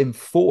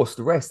enforced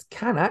rest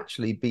can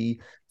actually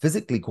be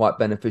physically quite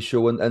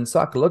beneficial and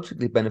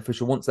psychologically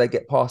beneficial once they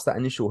get past that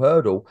initial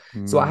hurdle.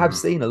 So I have mm,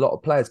 seen a lot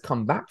of players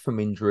come back from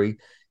injury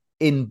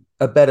in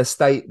a better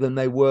state than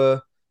they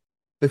were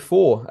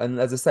before. And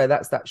as I say,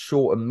 that's that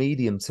short and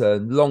medium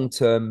term. Long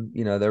term,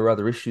 there are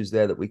other issues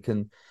there that we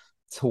can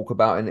talk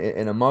about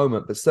in a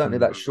moment, but certainly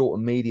mm. that short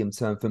and medium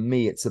term, for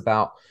me, it's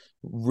about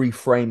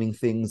reframing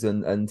things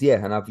and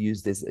yeah, and I've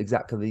used this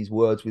exactly these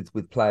words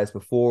with players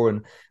before,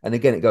 and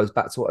again, it goes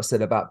back to what I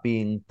said about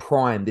being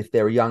primed. If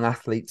there are young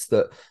athletes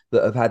that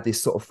have had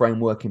this sort of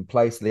framework in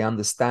place, they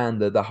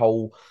understand the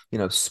whole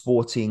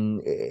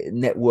sporting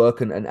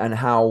network and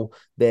how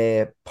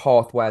their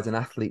pathway as an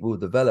athlete will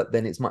develop,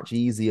 then it's much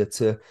easier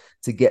to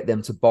get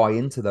them to buy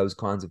into those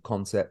kinds of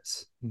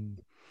concepts. Mm.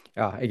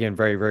 Again,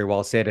 very, very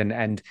well said.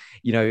 And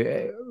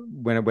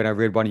when I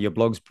read one of your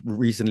blogs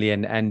recently,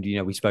 and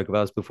we spoke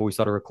about this before we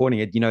started recording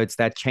it. It's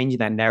that changing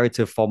that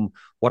narrative from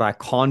what I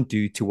can't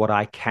do to what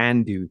I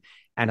can do.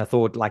 And I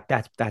thought, like,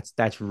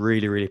 that's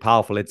really, really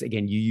powerful. It's,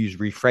 again, you use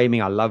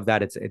reframing. I love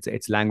that.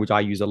 It's language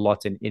I use a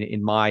lot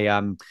in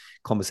my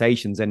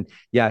conversations. And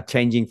yeah,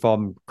 changing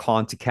from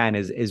can't to can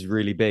is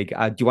really big.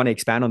 Do you want to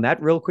expand on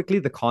that real quickly?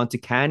 The can't to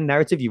can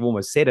narrative. You've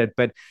almost said it,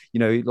 but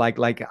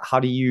like how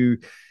do you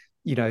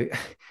you know,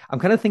 I'm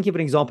kind of thinking of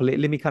an example.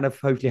 Let me kind of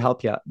hopefully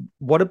help you.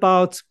 What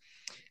about,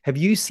 have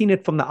you seen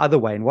it from the other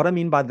way? And what I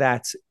mean by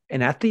that,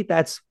 an athlete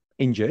that's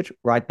injured,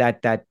 right,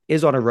 that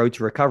is on a road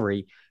to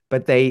recovery,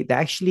 but they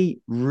actually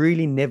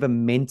really never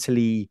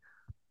mentally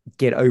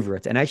get over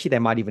it. And actually they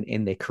might even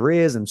end their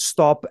careers and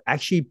stop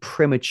actually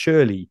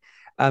prematurely.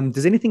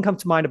 Does anything come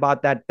to mind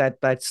about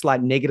that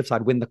slight negative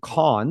side when the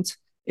can't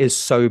is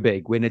so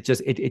big, when it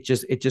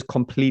just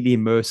completely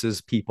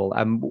immerses people?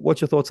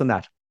 What's your thoughts on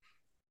that?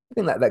 I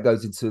think that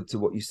goes into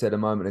what you said a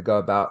moment ago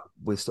about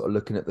we're sort of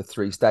looking at the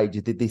three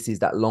stages. This is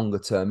that longer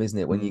term, isn't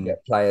it? When you Mm,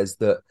 get players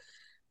that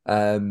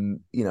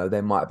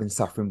they might have been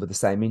suffering with the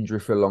same injury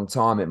for a long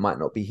time. It might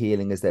not be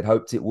healing as they'd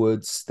hoped it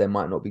would. They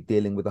might not be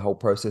dealing with the whole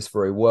process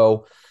very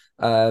well.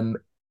 Um,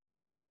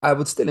 I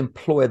would still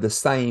employ the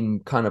same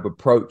kind of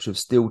approach of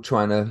still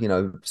trying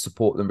to,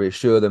 support them,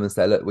 reassure them, and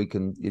say, look, we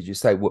can, as you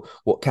say,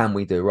 what can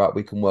we do, right?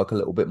 We can work a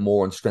little bit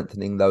more on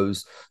strengthening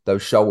those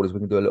shoulders.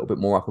 We can do a little bit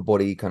more upper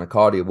body kind of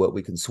cardio work.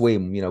 We can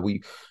swim.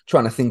 We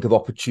trying to think of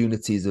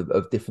opportunities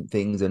of different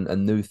things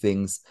and new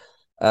things.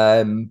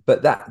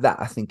 But that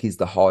I think is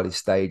the hardest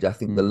stage. I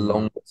think the mm,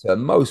 longer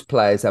term, most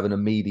players have an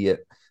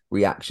immediate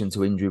reaction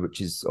to injury,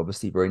 which is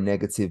obviously very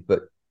negative,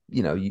 but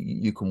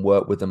you can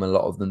work with them. A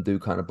lot of them do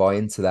kind of buy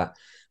into that.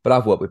 But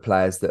I've worked with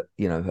players that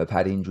have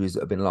had injuries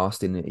that have been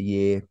lasting a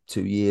year,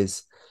 2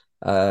 years,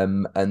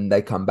 And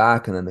they come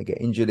back and then they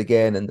get injured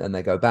again and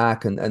they go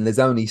back. And there's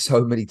only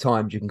so many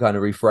times you can kind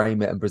of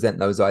reframe it and present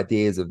those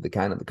ideas of the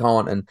can and the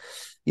can't. And,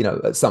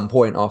 at some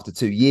point after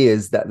 2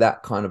 years,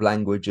 that kind of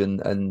language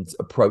and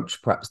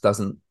approach perhaps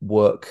doesn't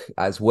work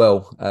as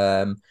well.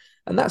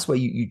 And that's where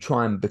you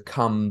try and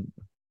become.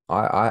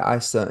 I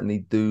certainly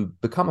do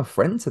become a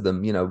friend to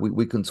them.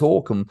 We can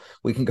talk and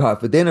we can go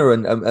out for dinner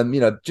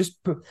and just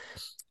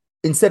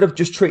instead of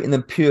just treating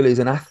them purely as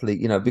an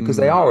athlete, because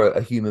they are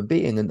a human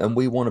being and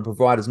we want to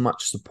provide as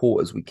much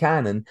support as we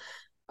can. And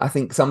I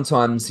think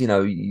sometimes,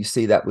 you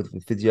see that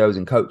with physios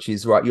and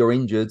coaches, right? You're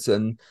injured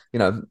and,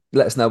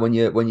 let us know when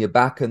you're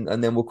back and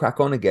then we'll crack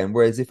on again.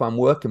 Whereas if I'm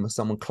working with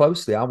someone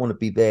closely, I want to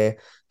be there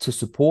to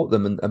support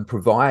them and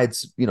provide,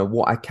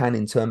 what I can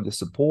in terms of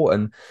support.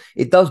 And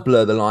it does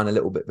blur the line a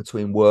little bit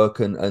between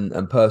work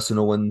and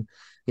personal. And,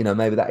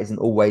 maybe that isn't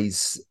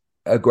always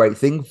a great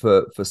thing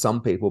for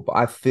some people, but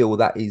I feel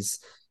that is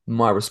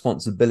my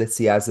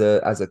responsibility as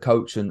a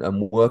coach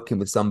and working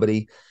with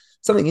somebody.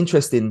 Something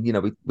interesting,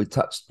 we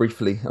touched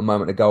briefly a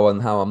moment ago on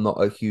how I'm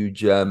not a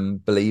huge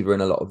believer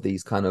in a lot of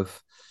these kind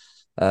of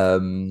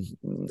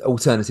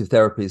alternative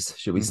therapies,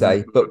 should we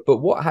say. But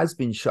what has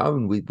been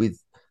shown with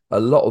a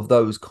lot of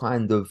those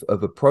kind of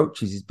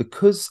approaches is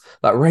because,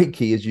 like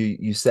Reiki, as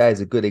you say, is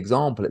a good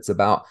example. It's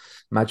about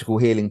magical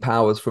healing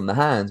powers from the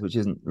hands, which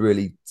isn't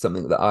really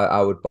something that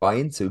I would buy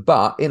into.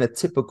 But in a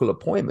typical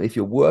appointment, if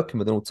you're working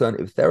with an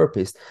alternative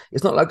therapist,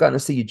 it's not like going to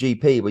see your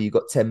GP where you've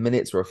got 10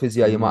 minutes, or a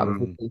physio, you might have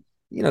 50.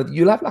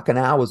 You'll have like an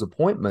hour's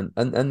appointment,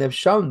 and they've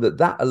shown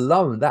that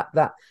alone,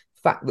 that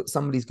fact that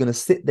somebody's going to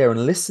sit there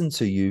and listen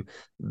to you,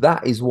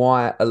 that is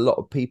why a lot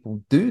of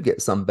people do get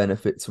some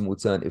benefits from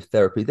alternative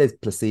therapy. There's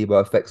placebo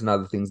effects and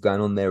other things going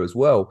on there as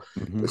well.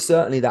 But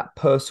certainly that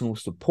personal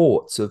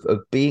support of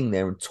being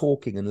there and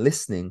talking and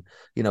listening,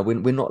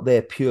 we're not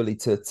there purely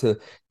to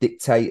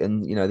dictate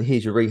and,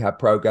 here's your rehab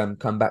program,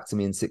 come back to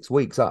me in 6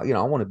 weeks. I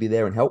want to be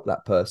there and help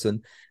that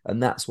person.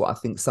 And that's what I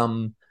think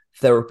some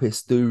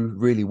therapists do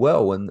really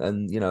well. And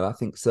I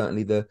think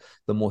certainly the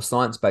more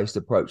science-based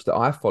approach that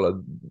I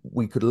follow,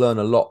 we could learn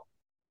a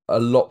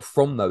lot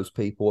from those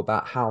people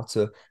about how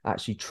to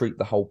actually treat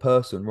the whole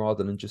person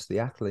rather than just the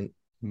athlete.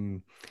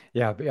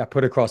 Yeah,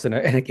 put across in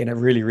a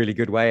really, really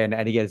good way. And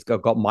again, it's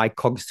got my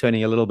cogs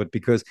turning a little bit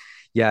because,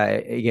 yeah,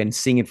 again,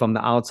 seeing it from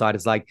the outside,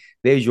 it's like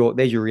there's your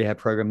rehab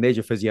program, there's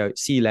your physio.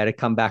 See you later.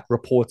 Come back,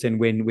 report in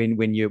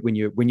when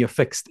you're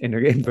fixed in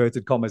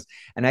inverted commas.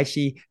 And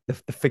actually, the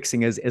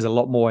fixing is a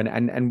lot more.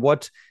 And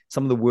what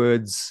some of the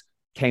words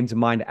came to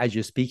mind as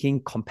you're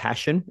speaking.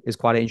 Compassion is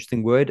quite an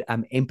interesting word.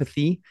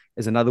 Empathy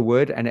is another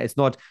word, and it's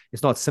not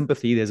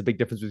sympathy. There's a big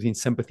difference between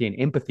sympathy and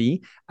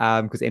empathy,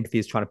 because empathy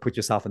is trying to put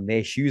yourself in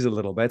their shoes a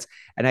little bit.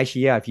 And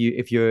actually, yeah,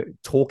 if you're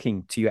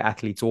talking to your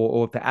athletes,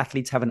 or if the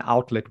athletes have an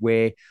outlet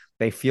where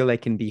they feel they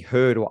can be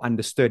heard or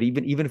understood,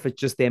 even if it's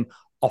just them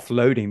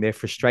offloading their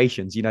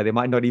frustrations, there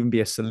might not even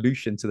be a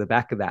solution to the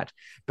back of that.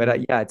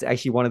 But yeah, it's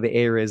actually one of the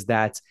areas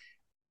that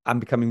I'm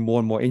becoming more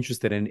and more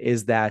interested in,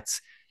 is that,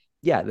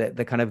 yeah,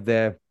 the kind of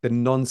the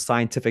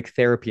non-scientific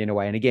therapy in a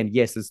way. And again,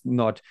 yes, it's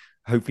not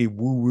hopefully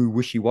woo-woo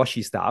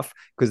wishy-washy stuff,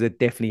 because it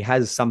definitely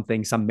has some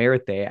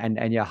merit there,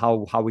 and yeah,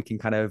 how we can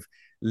kind of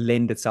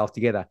lend itself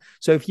together.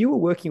 So if you were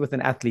working with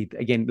an athlete,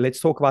 again, let's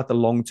talk about the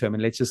long term,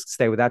 and let's just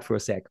stay with that for a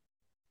sec.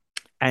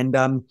 And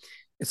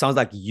it sounds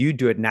like you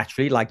do it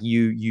naturally, like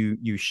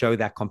you show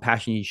that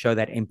compassion, you show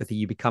that empathy,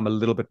 you become a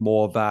little bit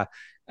more of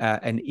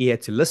an ear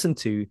to listen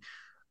to.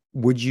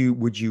 Would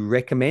you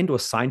recommend or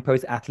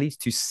signpost athletes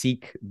to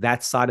seek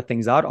that side of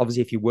things out?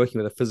 Obviously, if you're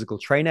working with a physical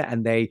trainer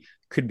and they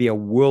could be a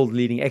world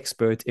leading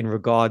expert in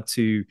regard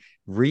to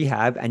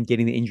rehab and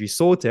getting the injury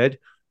sorted,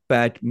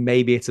 but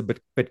maybe it's a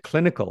bit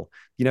clinical.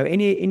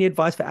 Any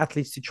advice for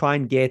athletes to try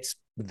and get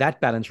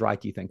that balance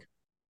right, do you think?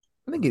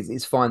 I think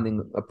it's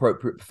finding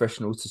appropriate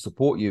professionals to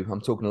support you.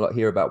 I'm talking a lot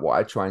here about what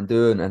I try and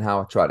do and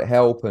how I try to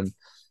help, and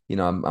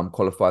I'm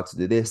qualified to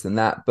do this and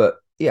that, but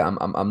yeah,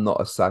 I'm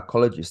not a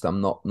psychologist. I'm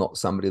not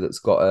somebody that's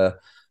got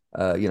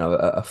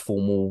a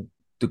formal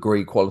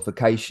degree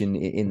qualification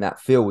in that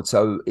field.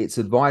 So it's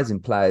advising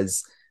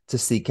players to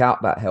seek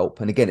out that help.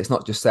 And again, it's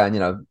not just saying,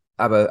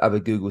 have a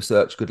Google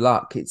search, good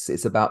luck.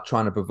 It's about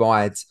trying to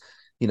provide,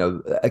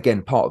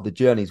 again, part of the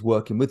journey is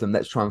working with them.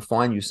 Let's try and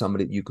find you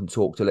somebody that you can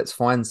talk to. Let's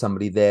find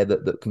somebody there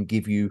that can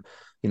give you,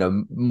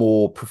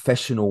 more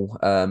professional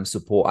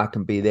support. I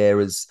can be there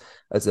as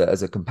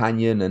a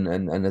companion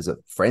and as a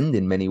friend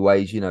in many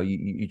ways.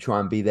 You try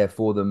and be there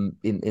for them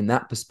in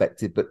that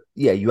perspective. But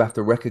yeah, you have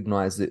to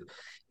recognize that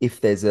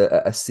if there's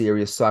a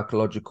serious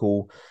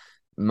psychological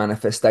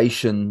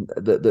manifestation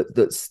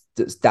that's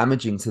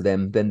damaging to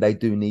them, then they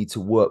do need to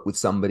work with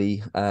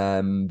somebody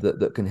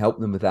that can help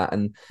them with that.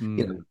 And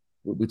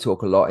we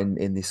talk a lot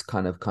in this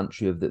kind of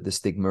country of the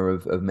stigma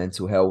of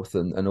mental health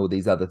and all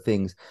these other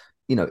things.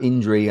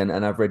 injury,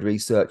 and I've read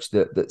research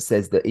that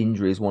says that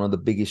injury is one of the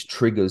biggest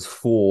triggers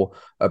for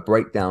a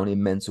breakdown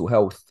in mental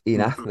health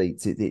in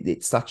athletes.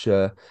 It's such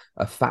a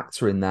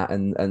factor in that,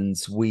 and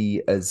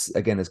we as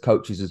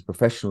coaches, as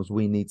professionals,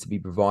 we need to be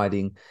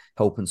providing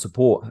help and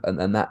support,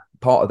 and that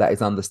part of that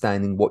is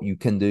understanding what you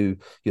can do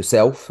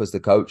yourself as the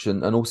coach,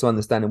 and also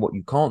understanding what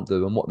you can't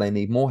do and what they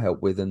need more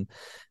help with, and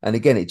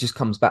again, it just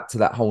comes back to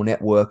that whole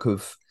network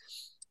of,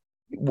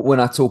 when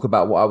I talk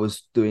about what I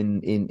was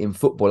doing in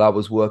football, I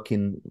was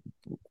working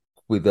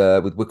with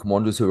Wycombe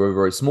Wanderers, who were a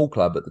very small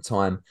club at the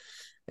time,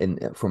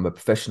 from a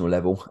professional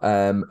level.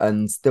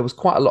 And there was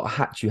quite a lot of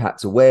hats you had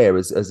to wear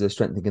as a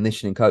strength and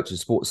conditioning coach,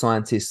 as sports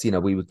scientists.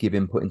 We would give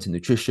input into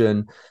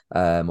nutrition,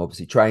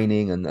 obviously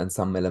training, and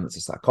some elements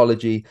of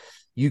psychology.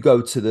 You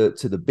go to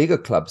the bigger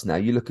clubs now.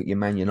 You look at your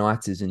Man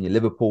Uniteds and your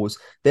Liverpools.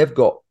 They've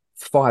got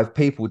 5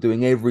 people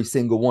doing every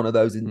single one of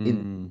those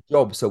in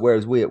jobs. So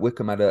whereas we at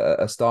Wycombe had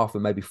a staff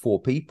of maybe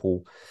 4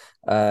 people,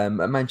 at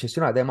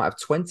Manchester United they might have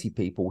 20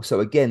 people.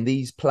 So again,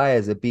 these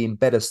players are being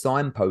better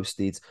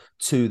signposted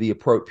to the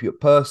appropriate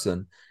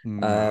person.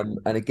 And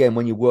again,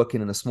 when you're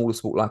working in a smaller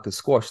sport like a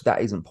squash,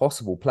 that isn't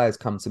possible. Players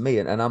come to me,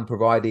 and I'm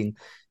providing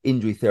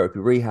injury therapy,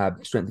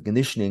 rehab, strength and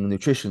conditioning,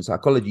 nutrition,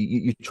 psychology.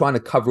 You're trying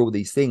to cover all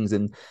these things,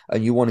 and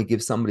you want to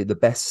give somebody the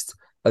best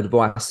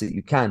advice that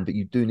you can, but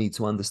you do need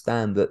to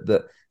understand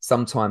that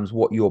sometimes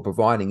what you're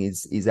providing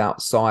is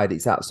outside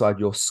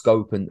your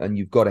scope, and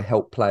you've got to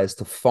help players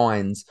to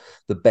find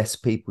the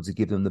best people to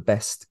give them the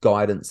best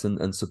guidance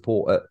and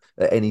support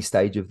at any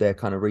stage of their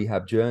kind of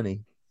rehab journey.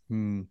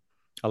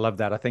 I love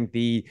that. I think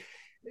the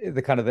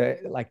kind of the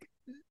like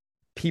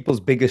people's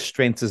biggest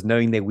strengths is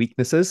knowing their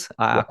weaknesses.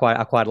 I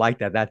quite like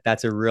that.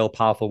 That's a real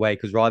powerful way,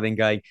 because rather than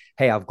going,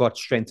 hey, I've got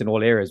strengths in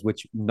all areas,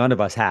 which none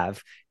of us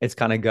have, it's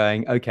kind of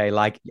going, okay,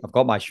 like I've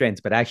got my strengths,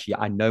 but actually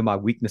I know my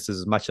weaknesses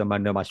as much as I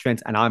know my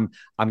strengths, and I'm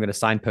going to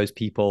signpost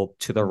people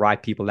to the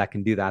right people that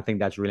can do that. I think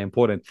that's really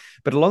important.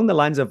 But along the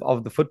lines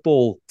of the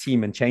football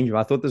team and change room,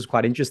 I thought this was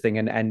quite interesting,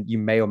 and you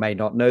may or may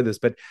not know this,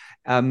 but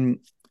I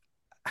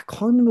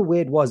can't remember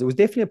where it was. It was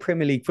definitely a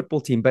Premier League football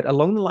team, but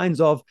along the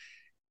lines of,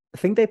 I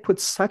think they put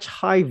such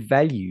high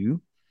value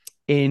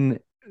in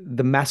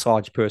the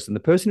massage person, the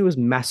person who was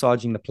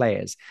massaging the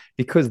players,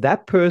 because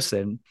that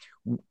person,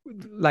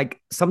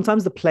 like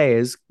sometimes the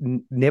players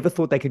never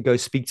thought they could go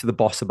speak to the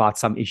boss about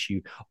some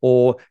issue,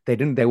 or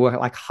they were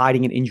like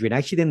hiding an injury. And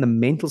actually then the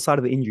mental side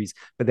of the injuries,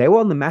 but they were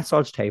on the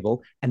massage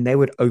table and they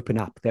would open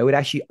up. They would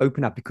actually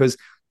open up because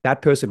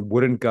that person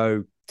wouldn't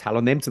go tell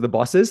on them to the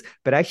bosses.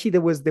 But actually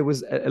there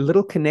was a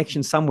little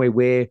connection somewhere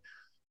where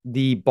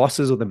the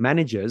bosses or the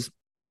managers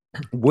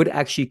would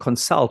actually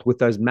consult with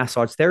those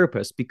massage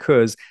therapists,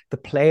 because the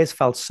players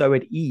felt so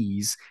at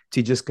ease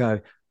to just go,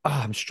 oh,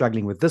 I'm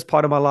struggling with this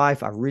part of my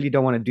life. I really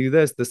don't want to do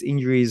this. This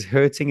injury is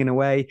hurting in a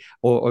way,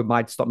 or it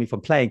might stop me from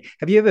playing.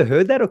 Have you ever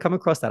heard that or come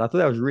across that? I thought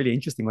that was really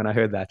interesting when I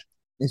heard that.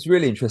 It's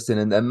really interesting,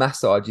 and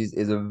massage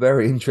is a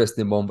very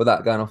interesting one,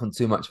 without going off on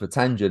too much of a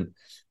tangent.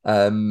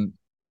 When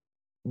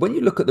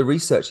you look at the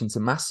research into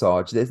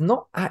massage, there's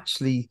not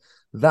actually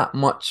that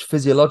much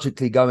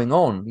physiologically going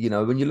on.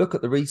 When you look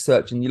at the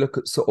research and you look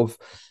at sort of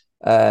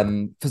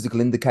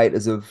physical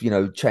indicators of,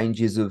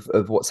 changes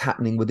of what's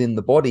happening within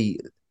the body,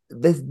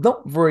 there's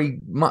not very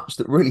much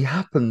that really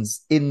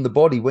happens in the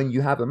body when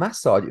you have a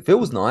massage. It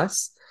feels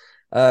nice.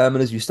 And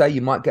as you say,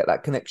 you might get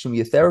that connection with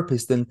your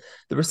therapist. And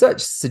the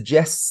research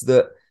suggests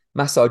that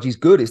massage is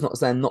good. It's not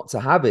saying not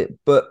to have it,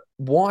 but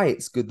why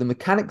it's good, the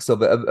mechanics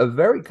of it are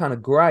very kind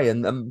of grey.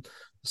 And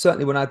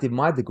certainly when I did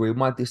my degree,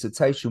 my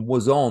dissertation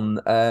was on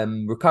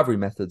recovery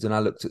methods, and I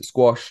looked at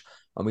squash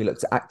and we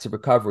looked at active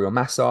recovery or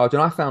massage,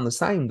 and I found the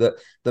same, that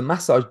the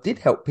massage did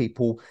help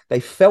people. They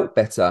felt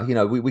better.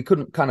 We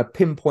couldn't kind of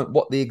pinpoint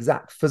what the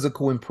exact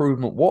physical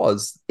improvement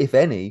was, if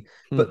any,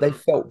 but they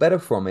felt better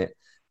from it.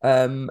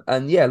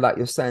 And yeah, like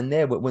you're saying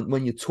there,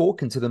 when you're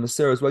talking to the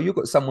masseur as well, you've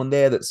got someone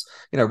there that's,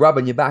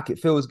 rubbing your back, it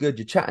feels good,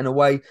 you're chatting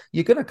away,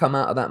 you're going to come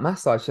out of that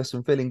massage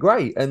session feeling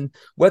great. And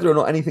whether or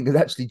not anything has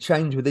actually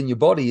changed within your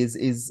body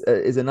is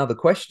another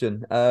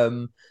question.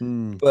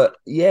 But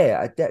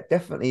yeah,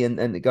 definitely,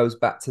 and it goes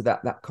back to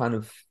that kind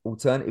of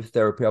alternative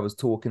therapy I was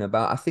talking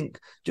about. I think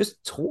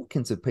just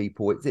talking to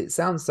people, it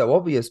sounds so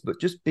obvious, but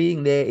just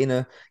being there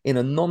in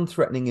a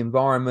non-threatening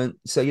environment.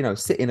 So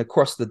sitting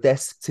across the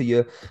desk to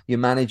your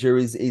manager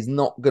is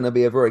not going to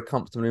be a very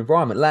comfortable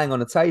environment. Laying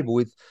on a table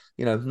with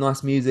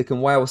nice music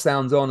and whale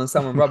sounds on and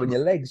someone rubbing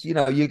your legs, you're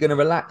going to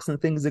relax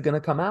and things are going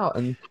to come out.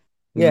 And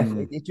yeah,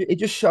 it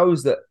just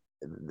shows that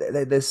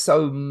there's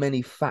so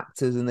many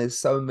factors and there's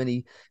so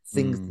many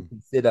things to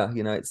consider.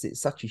 It's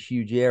such a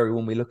huge area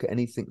when we look at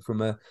anything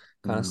from a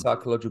kind of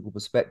psychological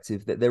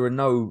perspective, that there are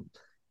no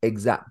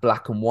exact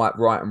black and white,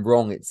 right and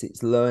wrong.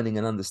 It's learning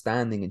and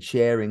understanding and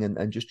sharing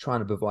and just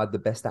trying to provide the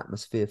best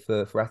atmosphere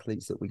for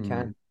athletes that we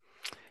can.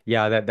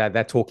 Yeah,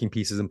 that talking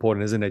piece is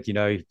important, isn't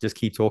it? Just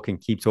keep talking,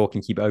 keep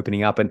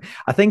opening up. And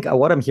I think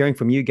what I'm hearing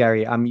from you,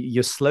 Gary,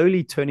 you're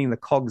slowly turning the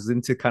cogs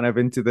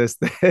into this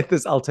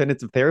this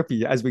alternative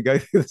therapy as we go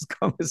through this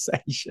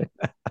conversation.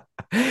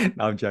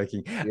 No, I'm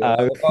joking.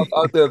 Yeah,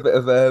 I'll do a bit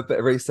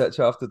of research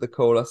after the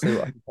call. I'll see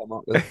what I can come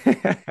up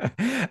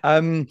with.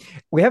 um,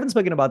 we haven't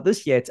spoken about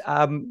this yet,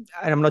 and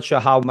I'm not sure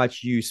how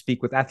much you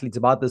speak with athletes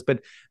about this,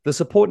 but the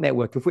support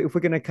network. If we're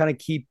going to kind of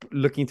keep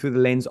looking through the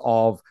lens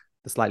of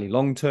the slightly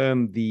long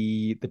term,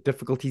 the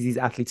difficulties these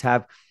athletes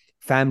have,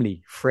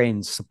 family,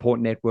 friends, support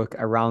network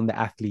around the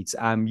athletes.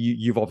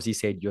 You've obviously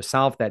said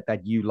yourself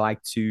that you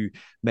like to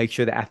make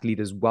sure the athlete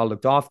is well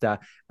looked after.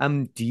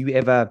 Do you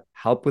ever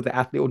help with the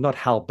athlete, or not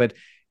help, but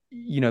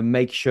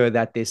make sure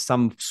that there's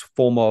some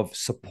form of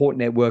support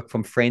network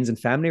from friends and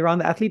family around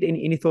the athlete?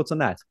 Any thoughts on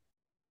that?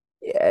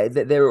 Yeah,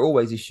 there are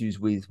always issues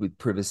with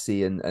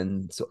privacy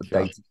and sort of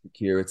Sure. data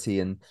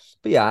security.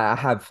 But yeah, I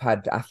have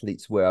had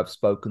athletes where I've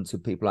spoken to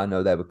people I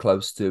know they were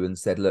close to and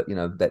said, look,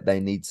 that they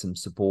need some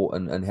support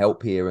and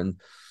help here. And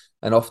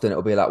often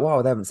it'll be like,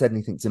 wow, they haven't said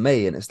anything to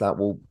me. And it's like,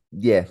 well,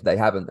 yeah, they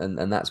haven't.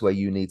 And that's where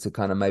you need to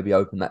kind of maybe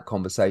open that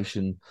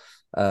conversation,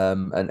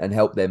 and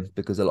help them,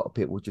 because a lot of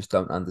people just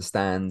don't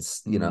understand,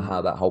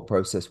 how that whole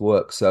process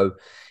works. So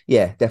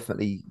yeah,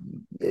 definitely.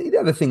 The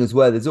other thing as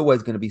well, there's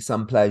always going to be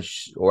some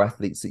players or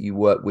athletes that you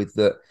work with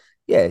that,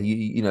 yeah,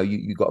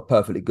 you got a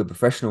perfectly good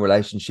professional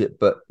relationship,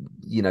 but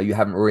you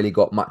haven't really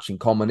got much in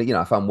common.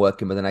 If I'm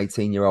working with an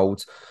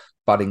 18-year-old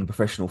budding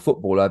professional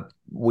footballer,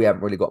 we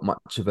haven't really got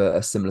much of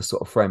a similar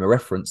sort of frame of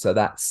reference. So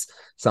that's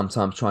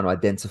sometimes trying to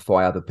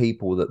identify other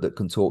people that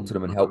can talk to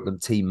them and help them,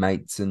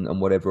 teammates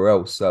and whatever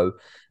else. So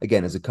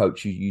again, as a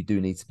coach, you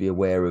do need to be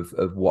aware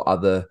of what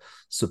other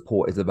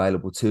support is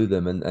available to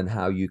them, and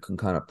how you can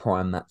kind of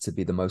prime that to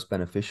be the most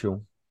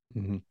beneficial.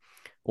 Mm-hmm.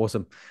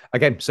 Awesome.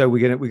 Okay, so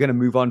we're gonna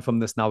move on from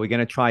this now. We're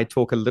gonna try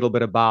talk a little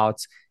bit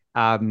about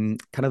kind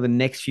of the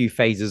next few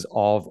phases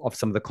of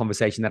some of the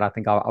conversation that I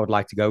think I would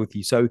like to go with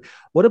you. So,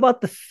 what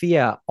about the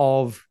fear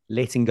of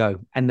letting go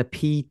and the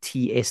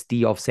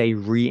PTSD of, say,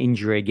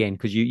 re-injury again?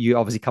 Because you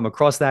obviously come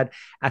across that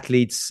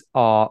athletes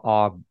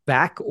are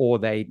back, or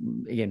they,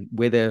 again,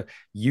 whether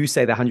you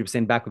say they're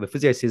 100% back or the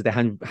physio says they're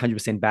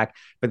 100% back,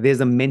 but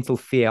there's a mental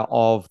fear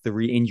of the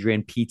re-injury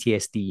and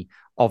PTSD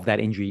of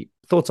that injury.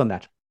 Thoughts on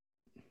that?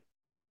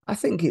 I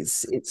think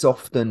it's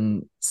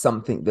often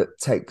something that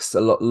takes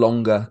a lot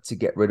longer to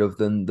get rid of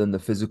than the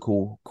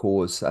physical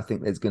cause. I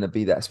think there's going to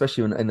be that,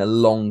 especially in a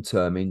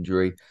long-term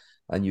injury,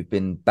 and you've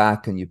been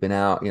back and you've been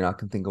out. I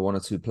can think of one or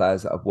two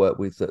players that I've worked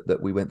with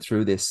that we went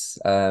through this.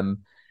 And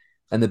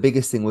the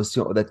biggest thing was,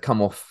 they'd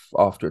come off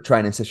after a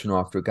training session or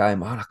after a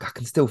game. Oh, look, I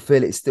can still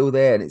feel it. It's still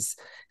there, and it's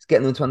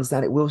getting them to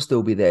understand it will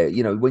still be there.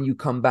 When you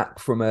come back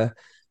from a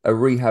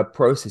rehab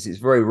process, it's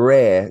very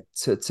rare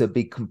to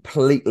be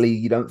completely,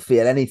 you don't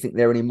feel anything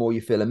there anymore.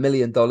 You feel $1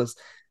 million.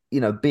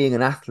 Being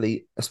an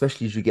athlete,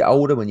 especially as you get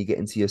older, when you get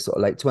into your sort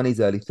of late 20s,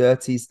 early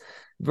 30s,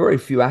 very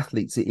few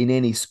athletes in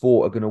any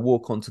sport are going to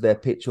walk onto their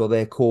pitch or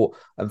their court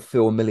and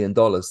feel $1 million.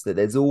 That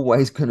there's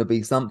always going to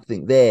be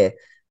something there.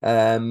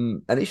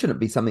 And it shouldn't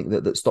be something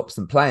that stops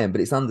them playing,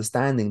 but it's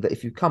understanding that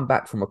if you come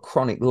back from a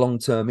chronic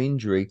long-term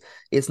injury,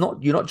 you're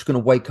not just going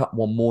to wake up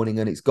one morning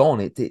and it's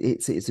gone.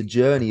 It's a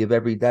journey of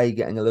every day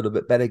getting a little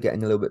bit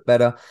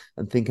better,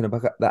 and thinking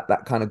about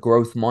that kind of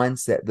growth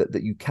mindset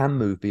that you can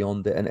move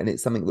beyond it, and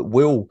it's something that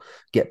will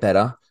get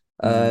better.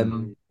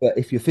 But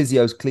if your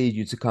physio's cleared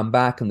you to come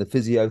back, and the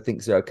physio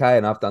thinks they're okay,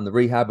 and I've done the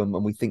rehab, and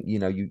we think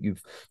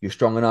you're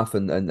strong enough,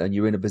 and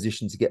you're in a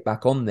position to get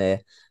back on there,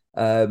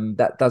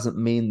 that doesn't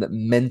mean that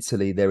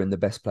mentally they're in the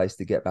best place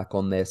to get back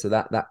on there. So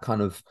that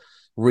kind of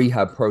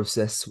rehab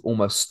process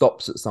almost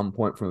stops at some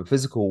point from a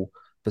physical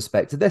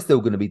perspective. They're still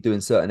going to be doing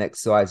certain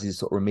exercises,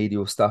 sort of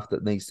remedial stuff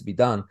that needs to be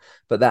done,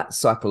 but that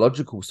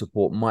psychological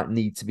support might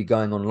need to be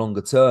going on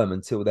longer term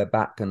until they're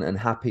back and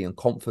happy and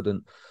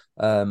confident,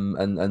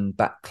 and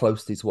back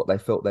closely to what they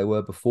felt they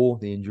were before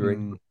the injury.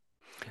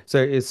 So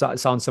it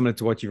sounds similar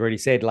to what you've already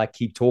said. Like,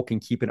 keep talking,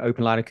 keep an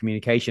open line of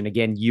communication.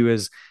 Again, you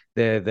as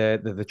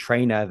the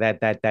trainer,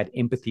 that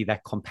empathy,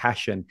 that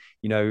compassion.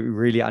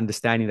 Really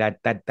understanding that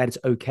it's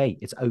okay.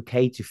 It's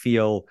okay to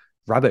feel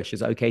rubbish.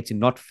 It's okay to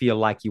not feel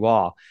like you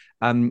are.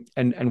 And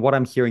what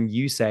I'm hearing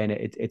you say, and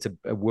it's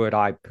a word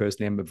I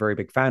personally am a very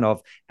big fan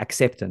of: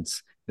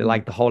 acceptance.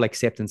 Like the whole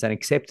acceptance, and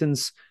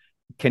acceptance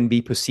can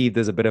be perceived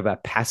as a bit of a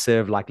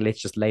passive, like,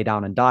 let's just lay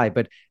down and die.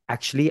 But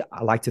actually,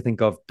 I like to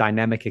think of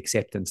dynamic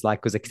acceptance,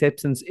 like, because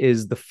acceptance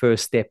is the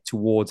first step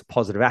towards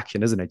positive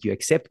action, isn't it? You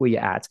accept where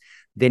you're at,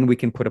 then we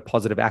can put a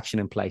positive action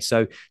in place.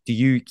 So do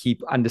you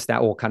keep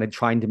understand, or kind of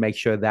trying to make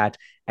sure that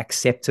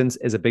acceptance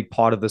is a big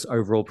part of this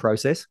overall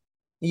process?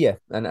 Yeah,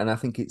 and I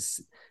think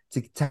it's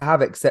to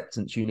have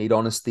acceptance, you need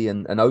honesty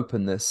and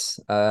openness.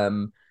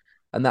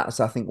 And that's,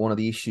 I think, one of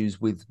the issues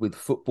with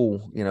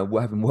football.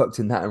 Having worked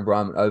in that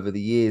environment over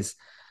the years,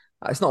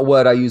 it's not a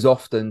word I use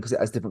often because it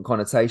has different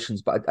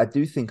connotations, but I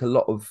do think a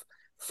lot of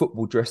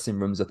football dressing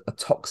rooms are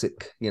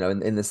toxic.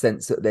 In the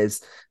sense that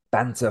there's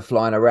banter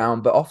flying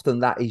around, but often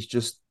that is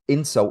just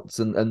insults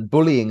and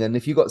bullying. And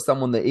if you've got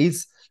someone that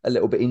is a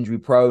little bit injury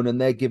prone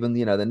and they're given,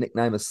 the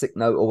nickname a sick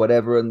note or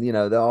whatever, and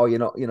oh, you're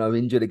not,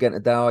 injured again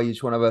today, oh, you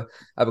just want to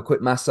have a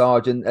quick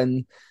massage,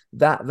 and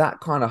that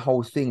kind of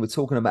whole thing. We're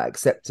talking about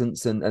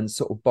acceptance and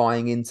sort of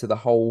buying into the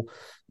whole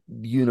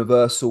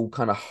universal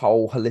kind of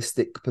whole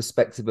holistic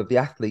perspective of the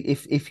athlete.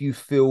 If you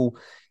feel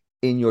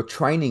in your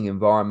training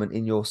environment,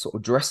 in your sort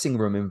of dressing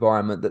room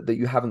environment, that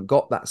you haven't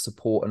got that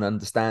support and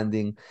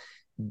understanding,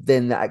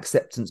 then that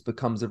acceptance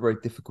becomes a very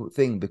difficult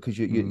thing, because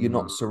you're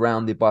not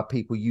surrounded by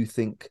people you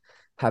think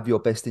have your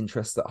best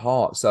interests at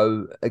heart.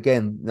 So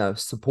again,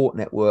 support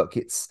network,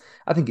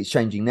 I think it's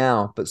changing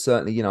now, but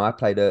certainly, I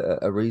played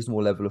a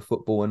reasonable level of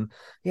football, and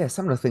yeah,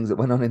 some of the things that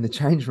went on in the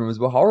change rooms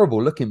were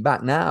horrible looking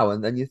back now.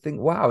 And then you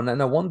think, wow,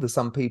 no wonder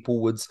some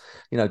people would,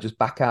 just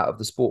back out of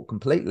the sport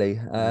completely.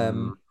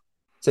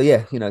 So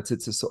yeah, to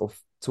sort of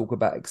talk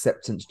about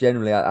acceptance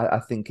generally, I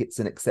think it's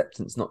an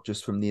acceptance not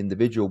just from the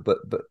individual, but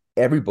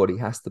everybody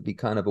has to be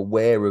kind of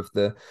aware of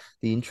the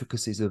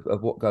intricacies of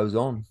what goes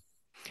on.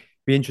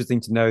 Be interesting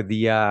to know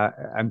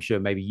I'm sure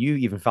maybe you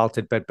even felt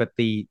it, but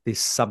the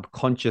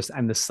subconscious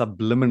and the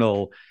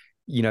subliminal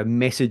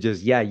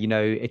messages. Yeah,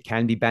 it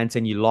can be banter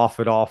and you laugh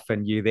it off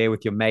and you're there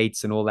with your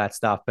mates and all that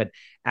stuff, but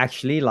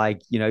actually,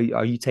 like,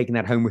 are you taking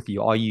that home with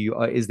you? Are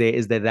you is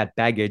there that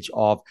baggage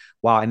of,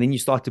 wow? And then you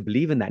start to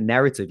believe in that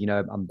narrative.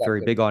 I'm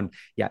very big on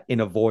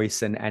inner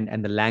voice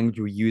and the language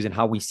we use and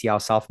how we see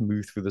ourselves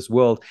move through this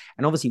world.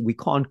 And obviously we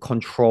can't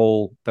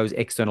control those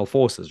external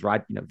forces,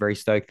 right? Very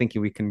stoic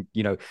thinking, we can,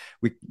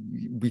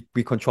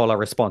 we control our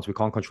response, we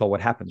can't control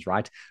what happens,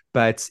 right?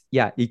 But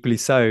yeah, equally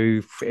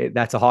so,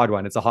 that's a hard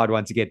one. It's a hard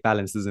one to get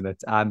balanced, isn't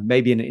it?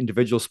 Maybe in an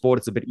individual sport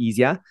it's a bit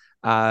easier.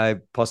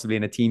 Possibly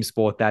in a team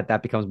sport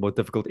that becomes more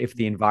difficult if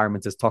the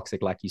environment is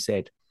toxic, like you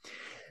said.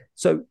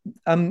 So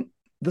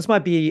this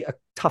might be a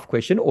tough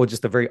question or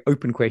just a very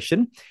open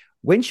question.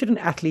 When should an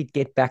athlete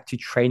get back to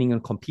training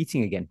and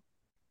competing again?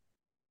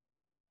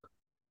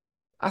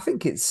 I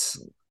think it's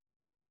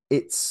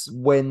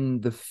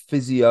when the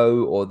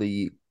physio or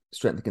the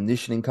strength and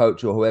conditioning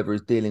coach or whoever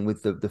is dealing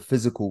with the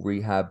physical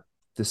rehab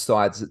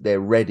decides that they're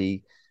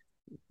ready,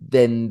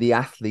 then the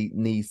athlete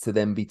needs to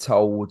then be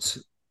told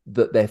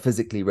that they're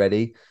physically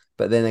ready.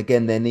 But then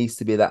again, there needs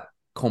to be that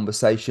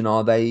conversation,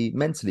 are they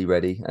mentally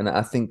ready? And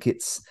I think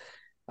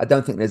I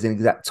don't think there's an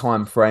exact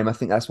time frame. I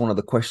think that's one of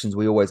the questions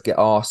we always get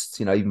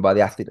asked, even by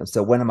the athlete. And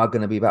so when am I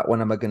going to be back?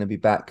 When am I going to be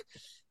back?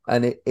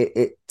 And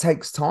it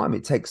takes time.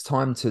 It takes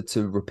time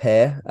to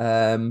repair.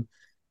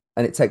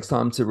 And it takes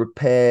time to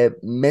repair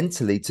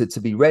mentally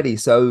to be ready.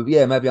 So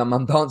yeah, maybe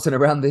I'm dancing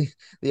around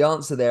the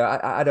answer there.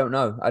 I don't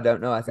know.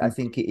 I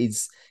think it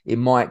is, in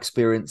my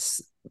experience,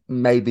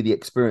 maybe the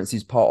experience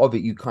is part of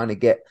it. You kind of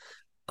get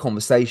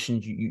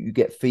conversations, you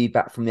get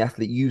feedback from the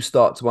athlete. You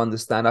start to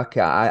understand,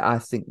 okay, I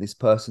think this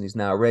person is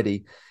now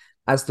ready.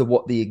 As to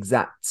what the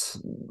exact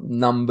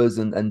numbers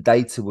and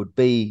data would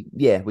be,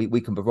 yeah,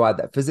 we can provide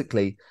that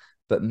physically.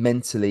 But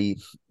mentally,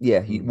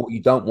 yeah, what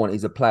you don't want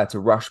is a player to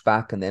rush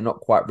back and they're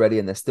not quite ready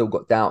and they've still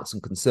got doubts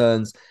and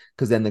concerns,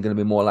 because then they're going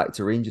to be more likely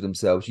to injure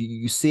themselves.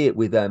 You see it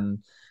with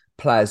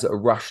players that are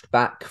rushed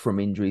back from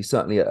injury,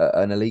 certainly at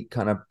an elite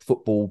kind of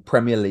football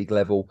Premier League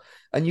level.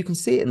 And you can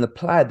see it in the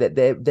player that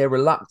they're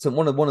reluctant.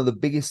 One of the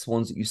biggest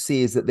ones that you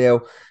see is that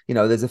they'll,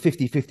 there's a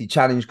 50-50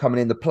 challenge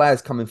coming in, the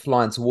players coming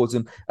flying towards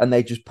them and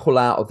they just pull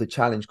out of the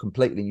challenge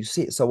completely. And you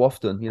see it so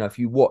often, if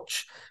you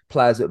watch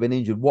players that have been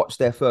injured, watch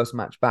their first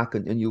match back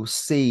and you'll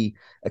see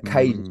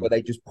occasions where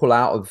they just pull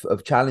out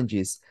of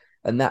challenges.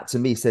 And that to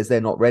me says they're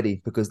not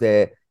ready, because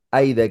they're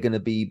going to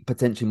be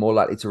potentially more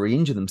likely to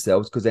re-injure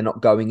themselves because they're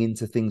not going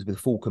into things with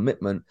full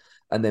commitment.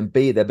 And then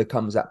B, there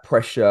becomes that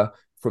pressure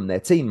from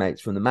their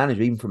teammates, from the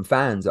manager, even from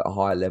fans at a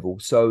higher level.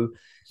 So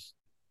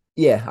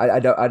yeah, I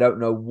don't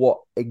know what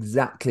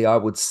exactly I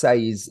would say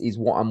is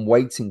what I'm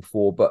waiting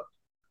for, but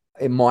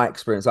in my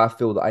experience, I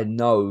feel that I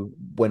know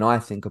when I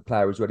think a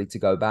player is ready to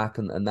go back,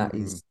 and that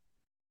is,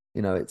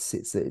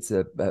 it's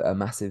a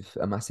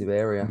massive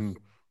area.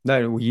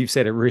 No, you've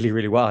said it really,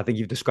 really well. I think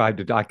you've described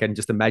it. I can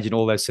just imagine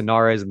all those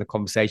scenarios and the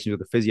conversations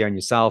with the physio and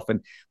yourself,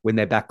 and when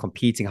they're back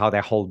competing, how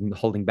they're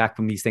holding back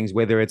from these things,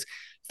 whether it's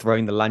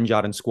throwing the lunge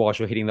out in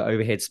squash or hitting the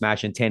overhead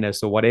smash in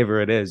tennis or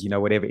whatever it is,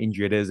 whatever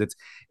injury it is,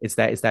 it's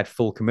that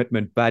full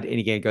commitment. But and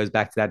again, it goes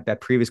back to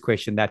that previous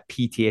question, that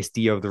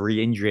PTSD of the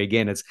re-injury.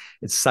 Again, it's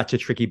such a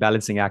tricky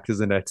balancing act,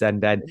 isn't it?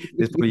 And then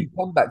if you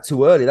come back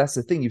too early, that's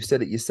the thing. You've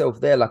said it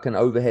yourself there, like an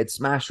overhead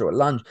smash or a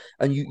lunge,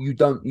 and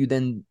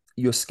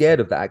you're scared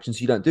of that action,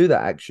 so you don't do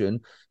that action,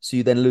 so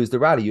you then lose the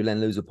rally, you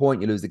then lose a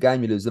point, you lose the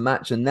game, you lose the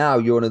match, and now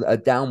you're on a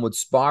downward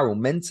spiral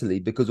mentally,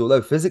 because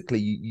although physically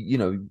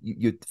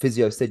your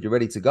physio said you're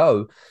ready to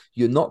go,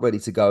 you're not ready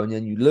to go, and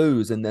then you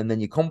lose, and then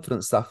your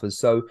confidence suffers.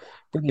 So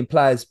bringing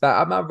players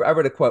back, I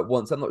read a quote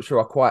once, I'm not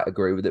sure I quite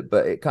agree with it,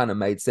 but it kind of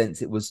made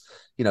sense. It was,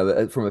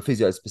 from a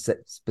physio's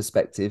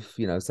perspective,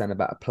 saying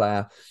about a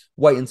player,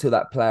 wait until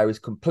that player is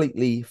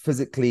completely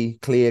physically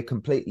clear,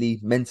 completely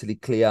mentally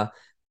clear,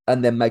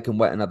 and then make them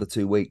wait another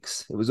 2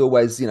 weeks. It was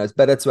always, it's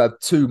better to have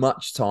too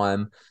much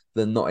time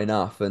than not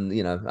enough. And,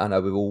 I know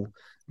we've all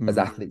as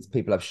Mm. athletes,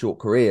 people have short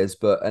careers,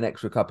 but an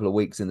extra couple of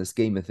weeks in the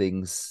scheme of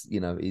things,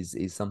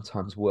 is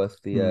sometimes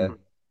worth Mm.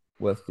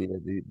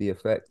 the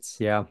effects.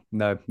 Yeah,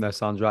 no, no,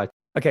 sounds right.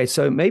 Okay,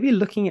 so maybe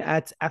looking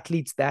at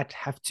athletes that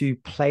have to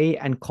play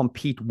and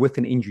compete with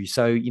an injury.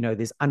 So,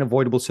 there's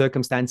unavoidable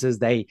circumstances.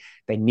 They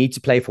need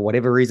to play for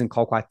whatever reason.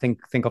 Can't quite think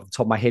off the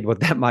top of my head what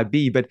that might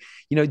be. But,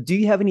 do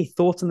you have any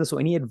thoughts on this or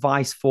any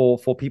advice for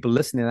people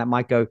listening that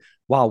might go,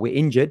 wow, we're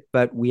injured,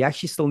 but we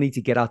actually still need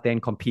to get out there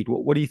and compete?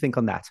 What do you think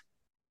on that?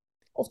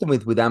 Often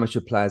with amateur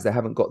players, they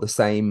haven't got the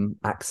same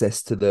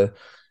access to the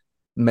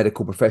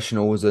medical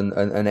professionals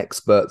and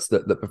experts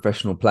that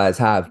professional players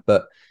have.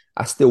 But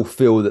I still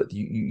feel that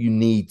you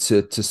need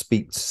to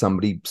speak to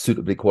somebody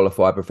suitably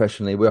qualified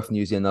professionally. We often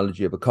use the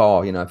analogy of a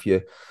car. If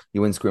your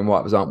windscreen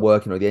wipers aren't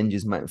working or the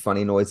engine's making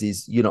funny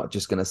noises, you're not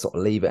just going to sort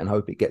of leave it and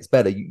hope it gets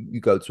better. You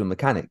go to a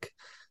mechanic.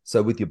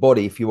 So with your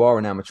body, if you are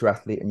an amateur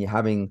athlete and you're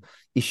having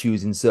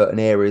issues in certain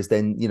areas,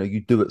 then you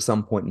do at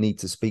some point need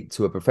to speak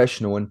to a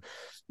professional. And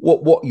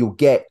what you'll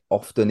get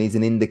often is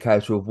an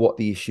indicator of what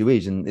the issue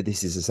is, and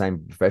this is the same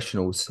with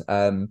professionals.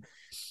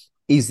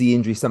 Is the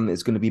injury something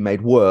that's going to be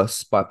made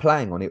worse by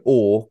playing on it,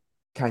 or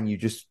can you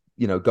just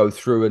go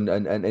through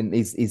and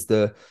is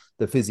the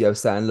physio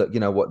saying, look,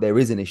 what, there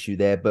is an issue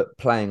there, but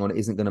playing on it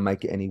isn't going to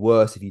make it any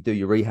worse if you do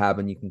your rehab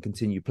and you can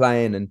continue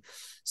playing. And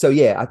so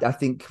I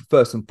think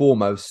first and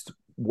foremost,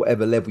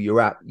 whatever level you're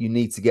at, you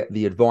need to get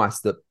the advice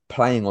that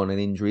playing on an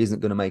injury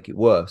isn't going to make it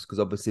worse, because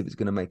obviously if it's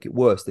going to make it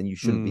worse, then you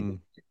shouldn't be.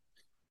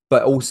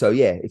 But also,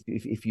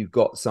 if you've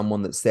got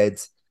someone that said,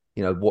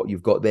 what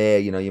you've got there,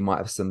 you might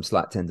have some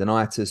slight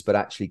tendonitis, but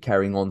actually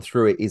carrying on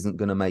through it isn't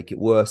going to make it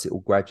worse. It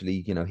will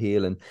gradually,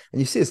 heal. And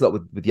you see this a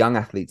lot with young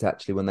athletes,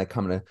 actually, when they're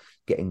coming to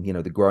getting,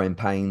 the growing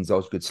pains.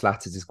 Osgood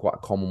Slatters is quite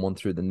a common one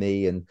through the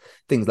knee and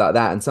things like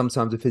that. And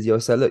sometimes the physio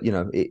say, look,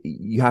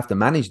 you have to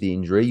manage the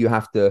injury. You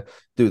have to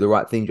do the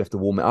right things. You have to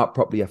warm it up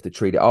properly. You have to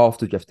treat it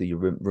afterwards. You have to do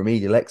your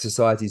remedial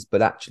exercises,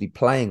 but actually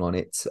playing on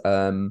it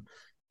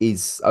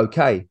is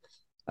okay.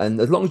 And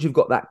as long as you've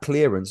got that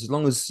clearance, as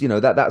long as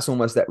that's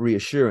almost that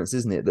reassurance,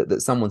 isn't it?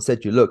 That someone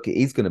said to you, look, it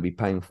is going to be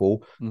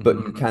painful, but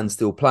you can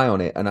still play on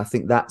it. And I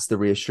think that's the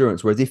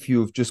reassurance. Whereas if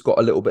you've just got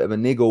a little bit of a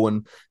niggle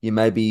and you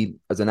maybe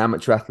as an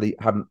amateur athlete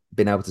haven't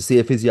been able to see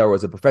a physio, or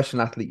as a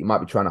professional athlete, you might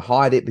be trying to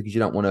hide it because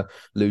you don't want to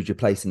lose your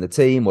place in the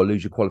team or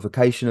lose your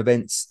qualification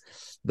events.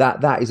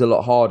 That is a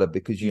lot harder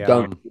because you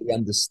don't really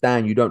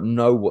understand, you don't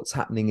know what's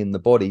happening in the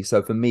body.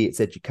 So for me, it's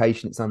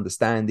education, it's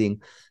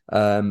understanding,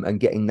 and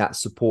getting that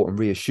support and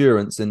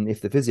reassurance. And if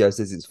the physio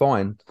says it's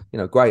fine,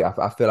 great,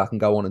 I feel I can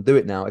go on and do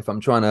it now. If I'm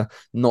trying to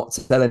not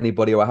tell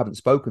anybody or I haven't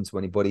spoken to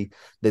anybody,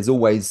 there's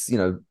always,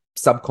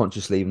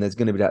 subconsciously, and there's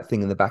going to be that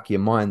thing in the back of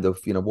your mind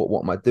of,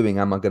 what am I doing?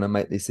 Am I going to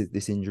make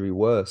this injury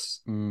worse?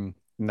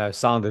 No,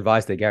 sound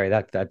advice there, Gary.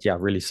 That yeah,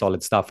 really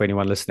solid stuff for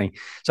anyone listening.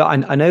 So I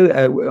know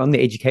on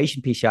the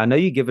education piece here, I know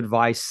you give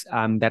advice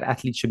that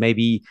athletes should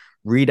maybe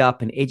read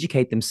up and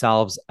educate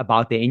themselves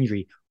about their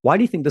injury. Why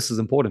do you think this is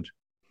important?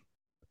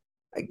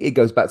 It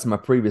goes back to my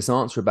previous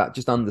answer about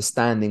just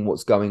understanding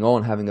what's going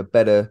on, having a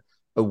better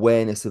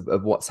awareness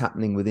of what's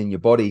happening within your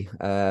body.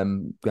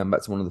 Going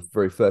back to one of the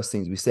very first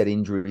things we said,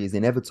 injury is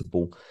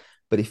inevitable.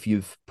 But if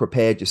you've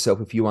prepared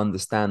yourself, if you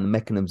understand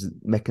the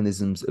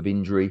mechanisms of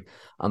injury,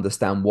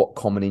 understand what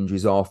common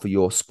injuries are for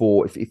your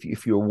sport,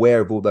 if you're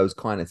aware of all those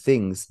kind of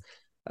things,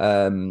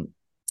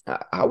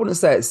 I wouldn't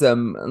say it's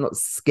not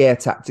scare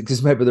tactics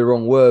is maybe the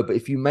wrong word, but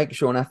if you make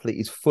sure an athlete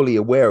is fully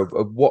aware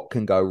of what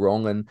can go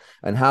wrong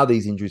and how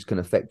these injuries can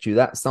affect you,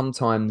 that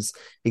sometimes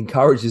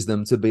encourages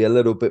them to be a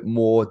little bit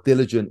more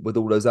diligent with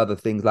all those other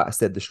things, like I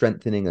said, the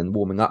strengthening and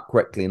warming up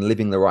correctly and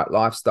living the right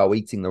lifestyle,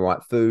 eating the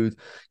right food,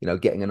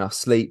 getting enough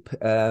sleep.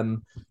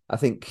 I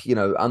think,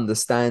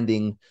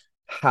 understanding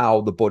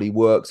how the body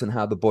works and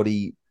how the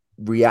body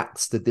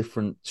reacts to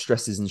different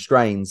stresses and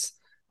strains.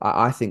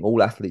 I think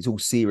all athletes, all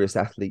serious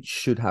athletes,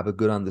 should have a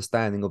good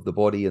understanding of the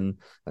body and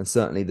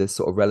certainly the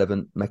sort of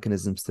relevant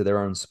mechanisms to their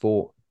own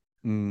sport.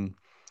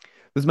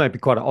 This might be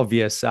quite an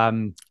obvious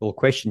little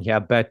question here,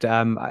 but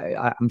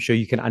I'm sure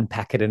you can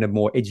unpack it in a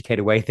more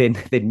educated way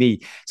than me.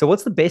 So,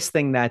 what's the best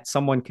thing that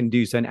someone can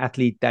do? So, an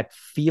athlete that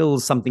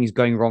feels something's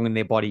going wrong in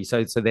their body,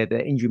 so that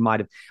the injury might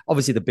have,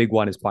 obviously the big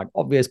one is quite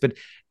obvious, but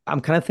I'm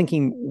kind of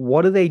thinking,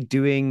 what are they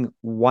doing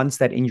once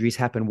that injuries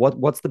happen?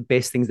 What's the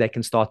best things they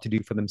can start to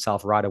do for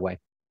themselves right away?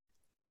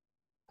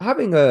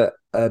 Having a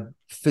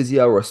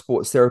physio or a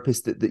sports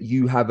therapist that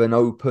you have an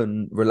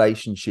open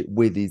relationship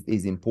with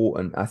is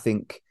important. I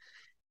think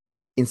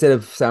instead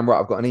of saying, right,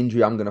 I've got an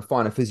injury, I'm going to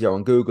find a physio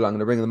on Google, I'm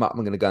going to ring them up, I'm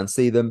going to go and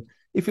see them.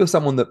 If you're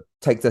someone that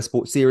takes their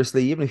sport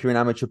seriously, even if you're an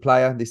amateur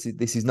player, this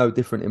is no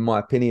different in my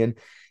opinion.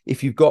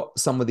 If you've got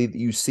somebody that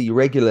you see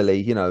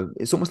regularly,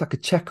 it's almost like a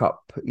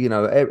checkup,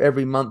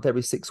 every month,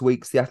 every 6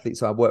 weeks, the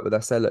athletes I work with, I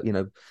say, look,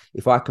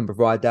 if I can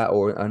provide that,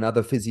 or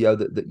another physio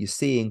that you're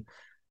seeing,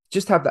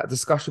 just have that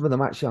discussion with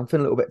them. Actually, I'm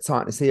feeling a little bit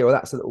tightness here, or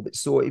that's a little bit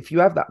sore. If you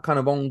have that kind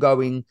of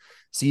ongoing,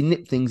 so you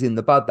nip things in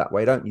the bud that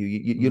way, don't you?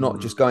 You're not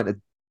just going to,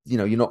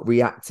 you're not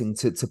reacting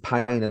to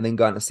pain and then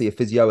going to see a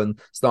physio and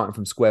starting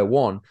from square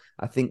one.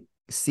 I think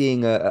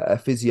seeing a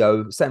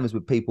physio, same as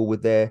with people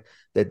with their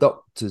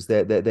doctors,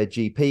 their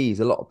GPs.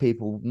 A lot of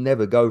people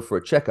never go for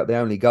a checkup; they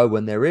only go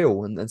when they're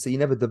ill, and so you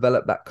never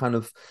develop that kind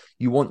of.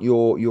 You want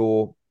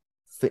your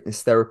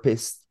fitness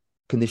therapist,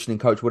 conditioning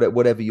coach,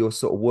 whatever you're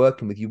sort of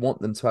working with, you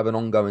want them to have an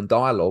ongoing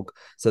dialogue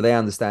so they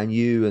understand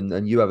you,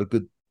 and you have a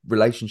good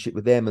relationship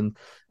with them,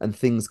 and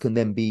things can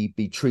then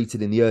be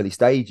treated in the early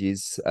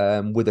stages,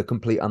 with a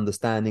complete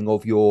understanding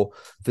of your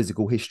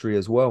physical history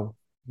as well.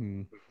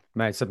 Mm.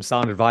 Mate, some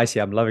sound advice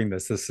here. I'm loving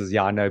this. This is,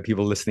 yeah, I know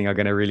people listening are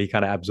going to really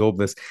kind of absorb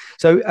this.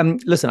 So,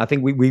 listen, I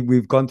think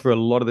we've gone through a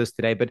lot of this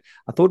today, but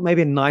I thought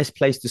maybe a nice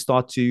place to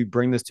start to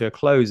bring this to a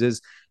close is,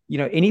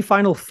 any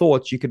final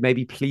thoughts you could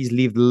maybe please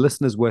leave the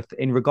listeners with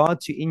in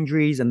regard to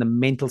injuries and the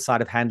mental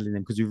side of handling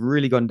them, because we've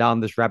really gone down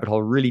this rabbit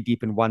hole really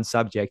deep in one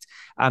subject.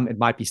 It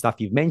might be stuff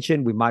you've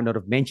mentioned. We might not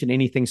have mentioned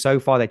anything so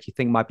far that you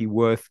think might be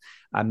worth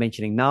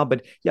mentioning now,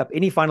 but yeah,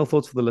 any final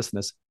thoughts for the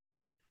listeners?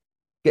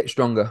 Get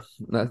stronger.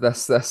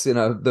 That's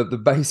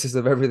the basis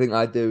of everything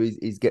I do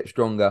is get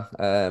stronger.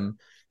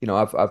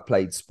 I've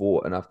played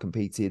sport and I've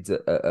competed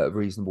at a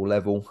reasonable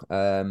level.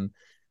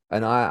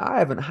 And I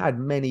haven't had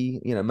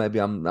many, maybe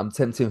I'm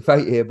tempting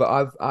fate here,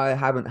 but I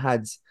haven't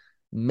had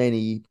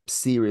many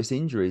serious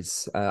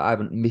injuries. I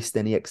haven't missed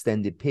any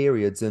extended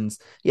periods. And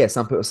yeah,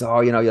 some people say,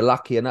 oh, you're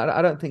lucky. And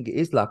I don't think it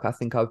is luck. I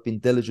think I've been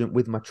diligent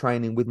with my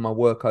training, with my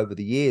work over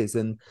the years.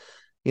 And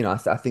I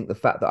think the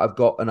fact that I've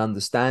got an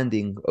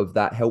understanding of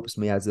that helps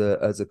me as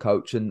a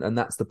coach, and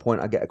that's the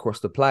point I get across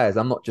to players.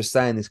 I'm not just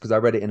saying this because I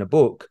read it in a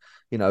book.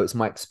 It's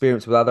my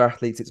experience with other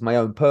athletes. It's my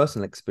own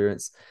personal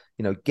experience.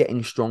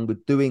 Getting stronger,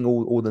 doing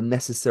all the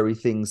necessary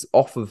things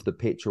off of the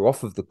pitch or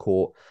off of the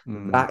court.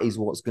 That is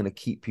what's going to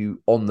keep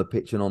you on the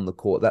pitch and on the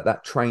court.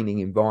 That training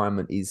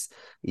environment is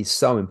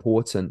so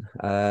important.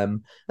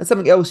 And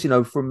something else,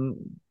 from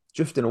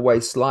drifting away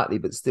slightly,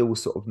 but still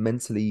sort of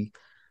mentally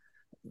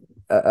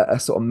a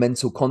sort of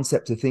mental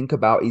concept to think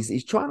about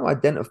is trying to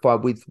identify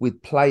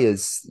with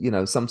players.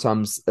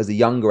 Sometimes as a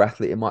younger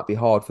athlete, it might be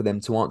hard for them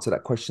to answer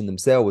that question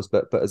themselves,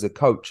 but as a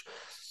coach,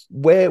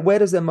 where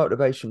does their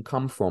motivation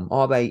come from?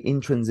 Are they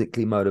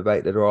intrinsically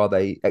motivated or are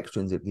they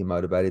extrinsically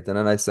motivated? And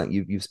I know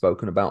something you've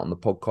spoken about on the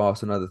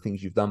podcast and other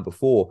things you've done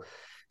before.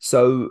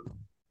 So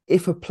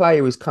if a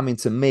player is coming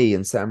to me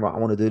and saying, right, I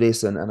want to do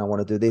this and I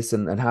want to do this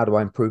and how do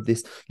I improve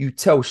this? You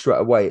tell straight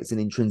away it's an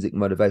intrinsic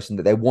motivation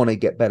that they want to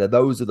get better.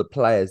 Those are the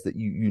players that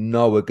you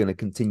know are going to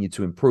continue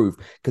to improve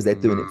because they're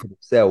doing it for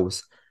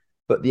themselves.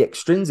 But the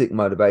extrinsic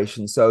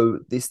motivation, so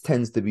this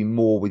tends to be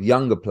more with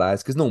younger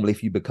players, because normally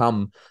if you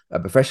become a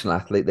professional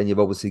athlete, then you've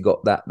obviously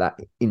got that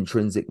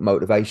intrinsic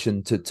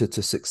motivation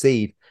to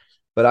succeed.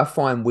 But I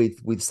find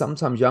with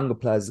sometimes younger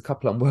players, a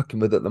couple I'm working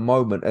with at the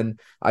moment, and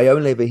I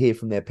only ever hear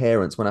from their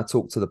parents. When I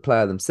talk to the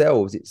player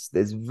themselves,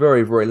 there's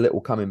very, very little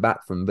coming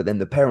back from them. But then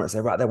the parents say,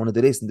 right, they want to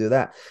do this and do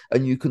that.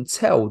 And you can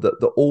tell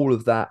that all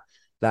of that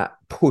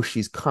push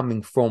is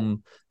coming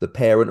from the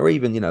parent, or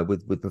even,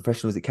 with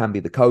professionals, it can be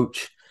the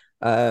coach.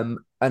 And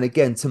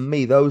again, to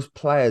me, those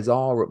players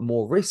are at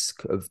more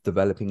risk of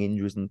developing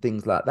injuries and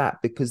things like that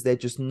because they're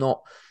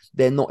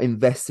not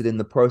invested in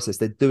the process.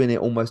 They're doing it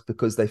almost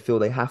because they feel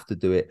they have to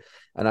do it.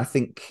 And I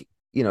think,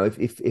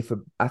 if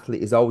an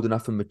athlete is old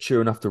enough and mature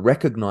enough to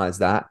recognize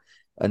that,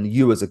 and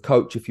you as a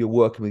coach, if you're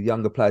working with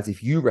younger players,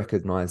 if you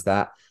recognize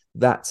that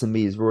to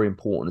me is very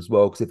important as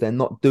well. Because if they're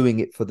not doing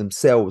it for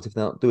themselves, if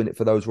they're not doing it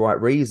for those right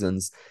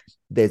reasons,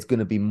 there's going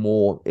to be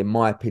more, in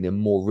my opinion,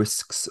 more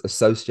risks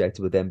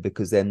associated with them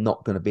because they're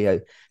not going to be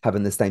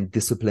having the same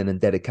discipline and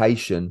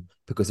dedication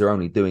because they're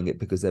only doing it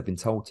because they've been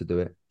told to do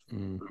it.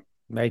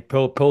 Mate,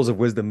 pearls of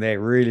wisdom there.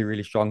 Really,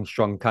 really strong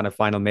kind of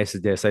final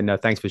message there. So no,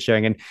 thanks for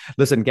sharing. And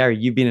listen, Gary,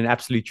 you've been an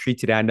absolute treat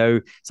today. I know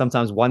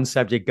sometimes one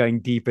subject going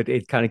deep,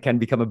 it kind of can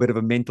become a bit of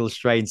a mental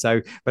strain. So,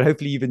 but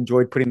hopefully you've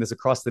enjoyed putting this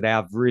across today.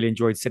 I've really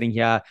enjoyed sitting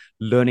here,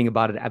 learning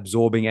about it,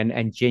 absorbing,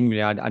 and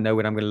genuinely, I know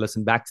when I'm going to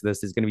listen back to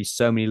this, there's going to be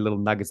so many little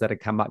nuggets that are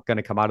going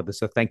to come out of this.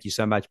 So thank you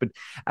so much. But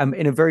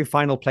in a very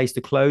final place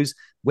to close,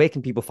 where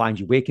can people find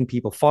you? Where can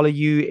people follow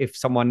you? If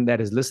someone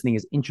that is listening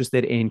is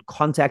interested in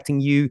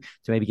contacting you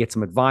to maybe get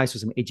some advice or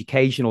some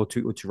education or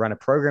to run a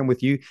program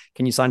with you,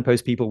 can you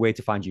signpost people where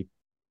to find you?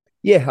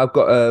 Yeah, I've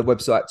got a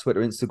website,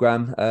 Twitter,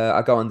 Instagram.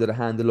 I go under the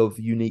handle of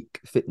Unique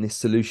Fitness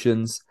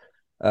Solutions.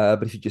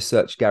 But if you just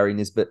search Gary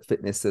Nisbet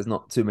Fitness, there's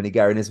not too many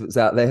Gary Nisbets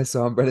out there,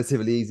 so I'm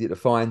relatively easy to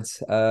find.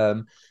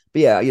 But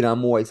yeah,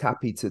 I'm always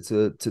happy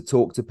to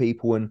talk to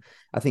people, and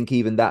I think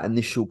even that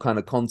initial kind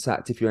of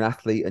contact, if you're an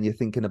athlete and you're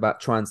thinking about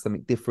trying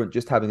something different,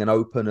 just having an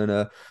open and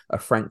a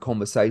frank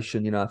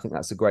conversation, I think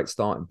that's a great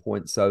starting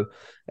point. So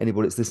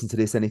anybody that's listened to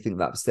this, anything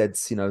that I've said,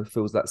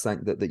 feels like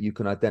something that you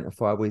can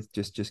identify with,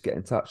 just get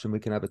in touch and we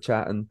can have a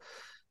chat and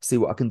see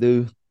what I can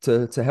do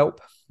to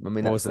help. I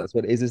mean, Awesome. that's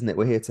what it is, isn't it?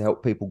 We're here to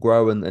help people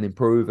grow and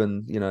improve,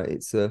 and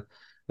it's a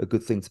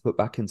good thing to put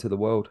back into the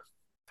world.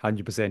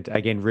 100%.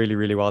 Again, really,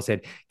 really well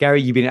said.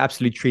 Gary, you've been an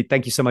absolute treat.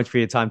 Thank you so much for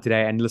your time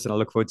today. And listen, I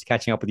look forward to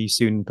catching up with you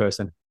soon in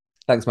person.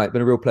 Thanks, mate.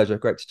 Been a real pleasure.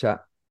 Great to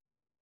chat.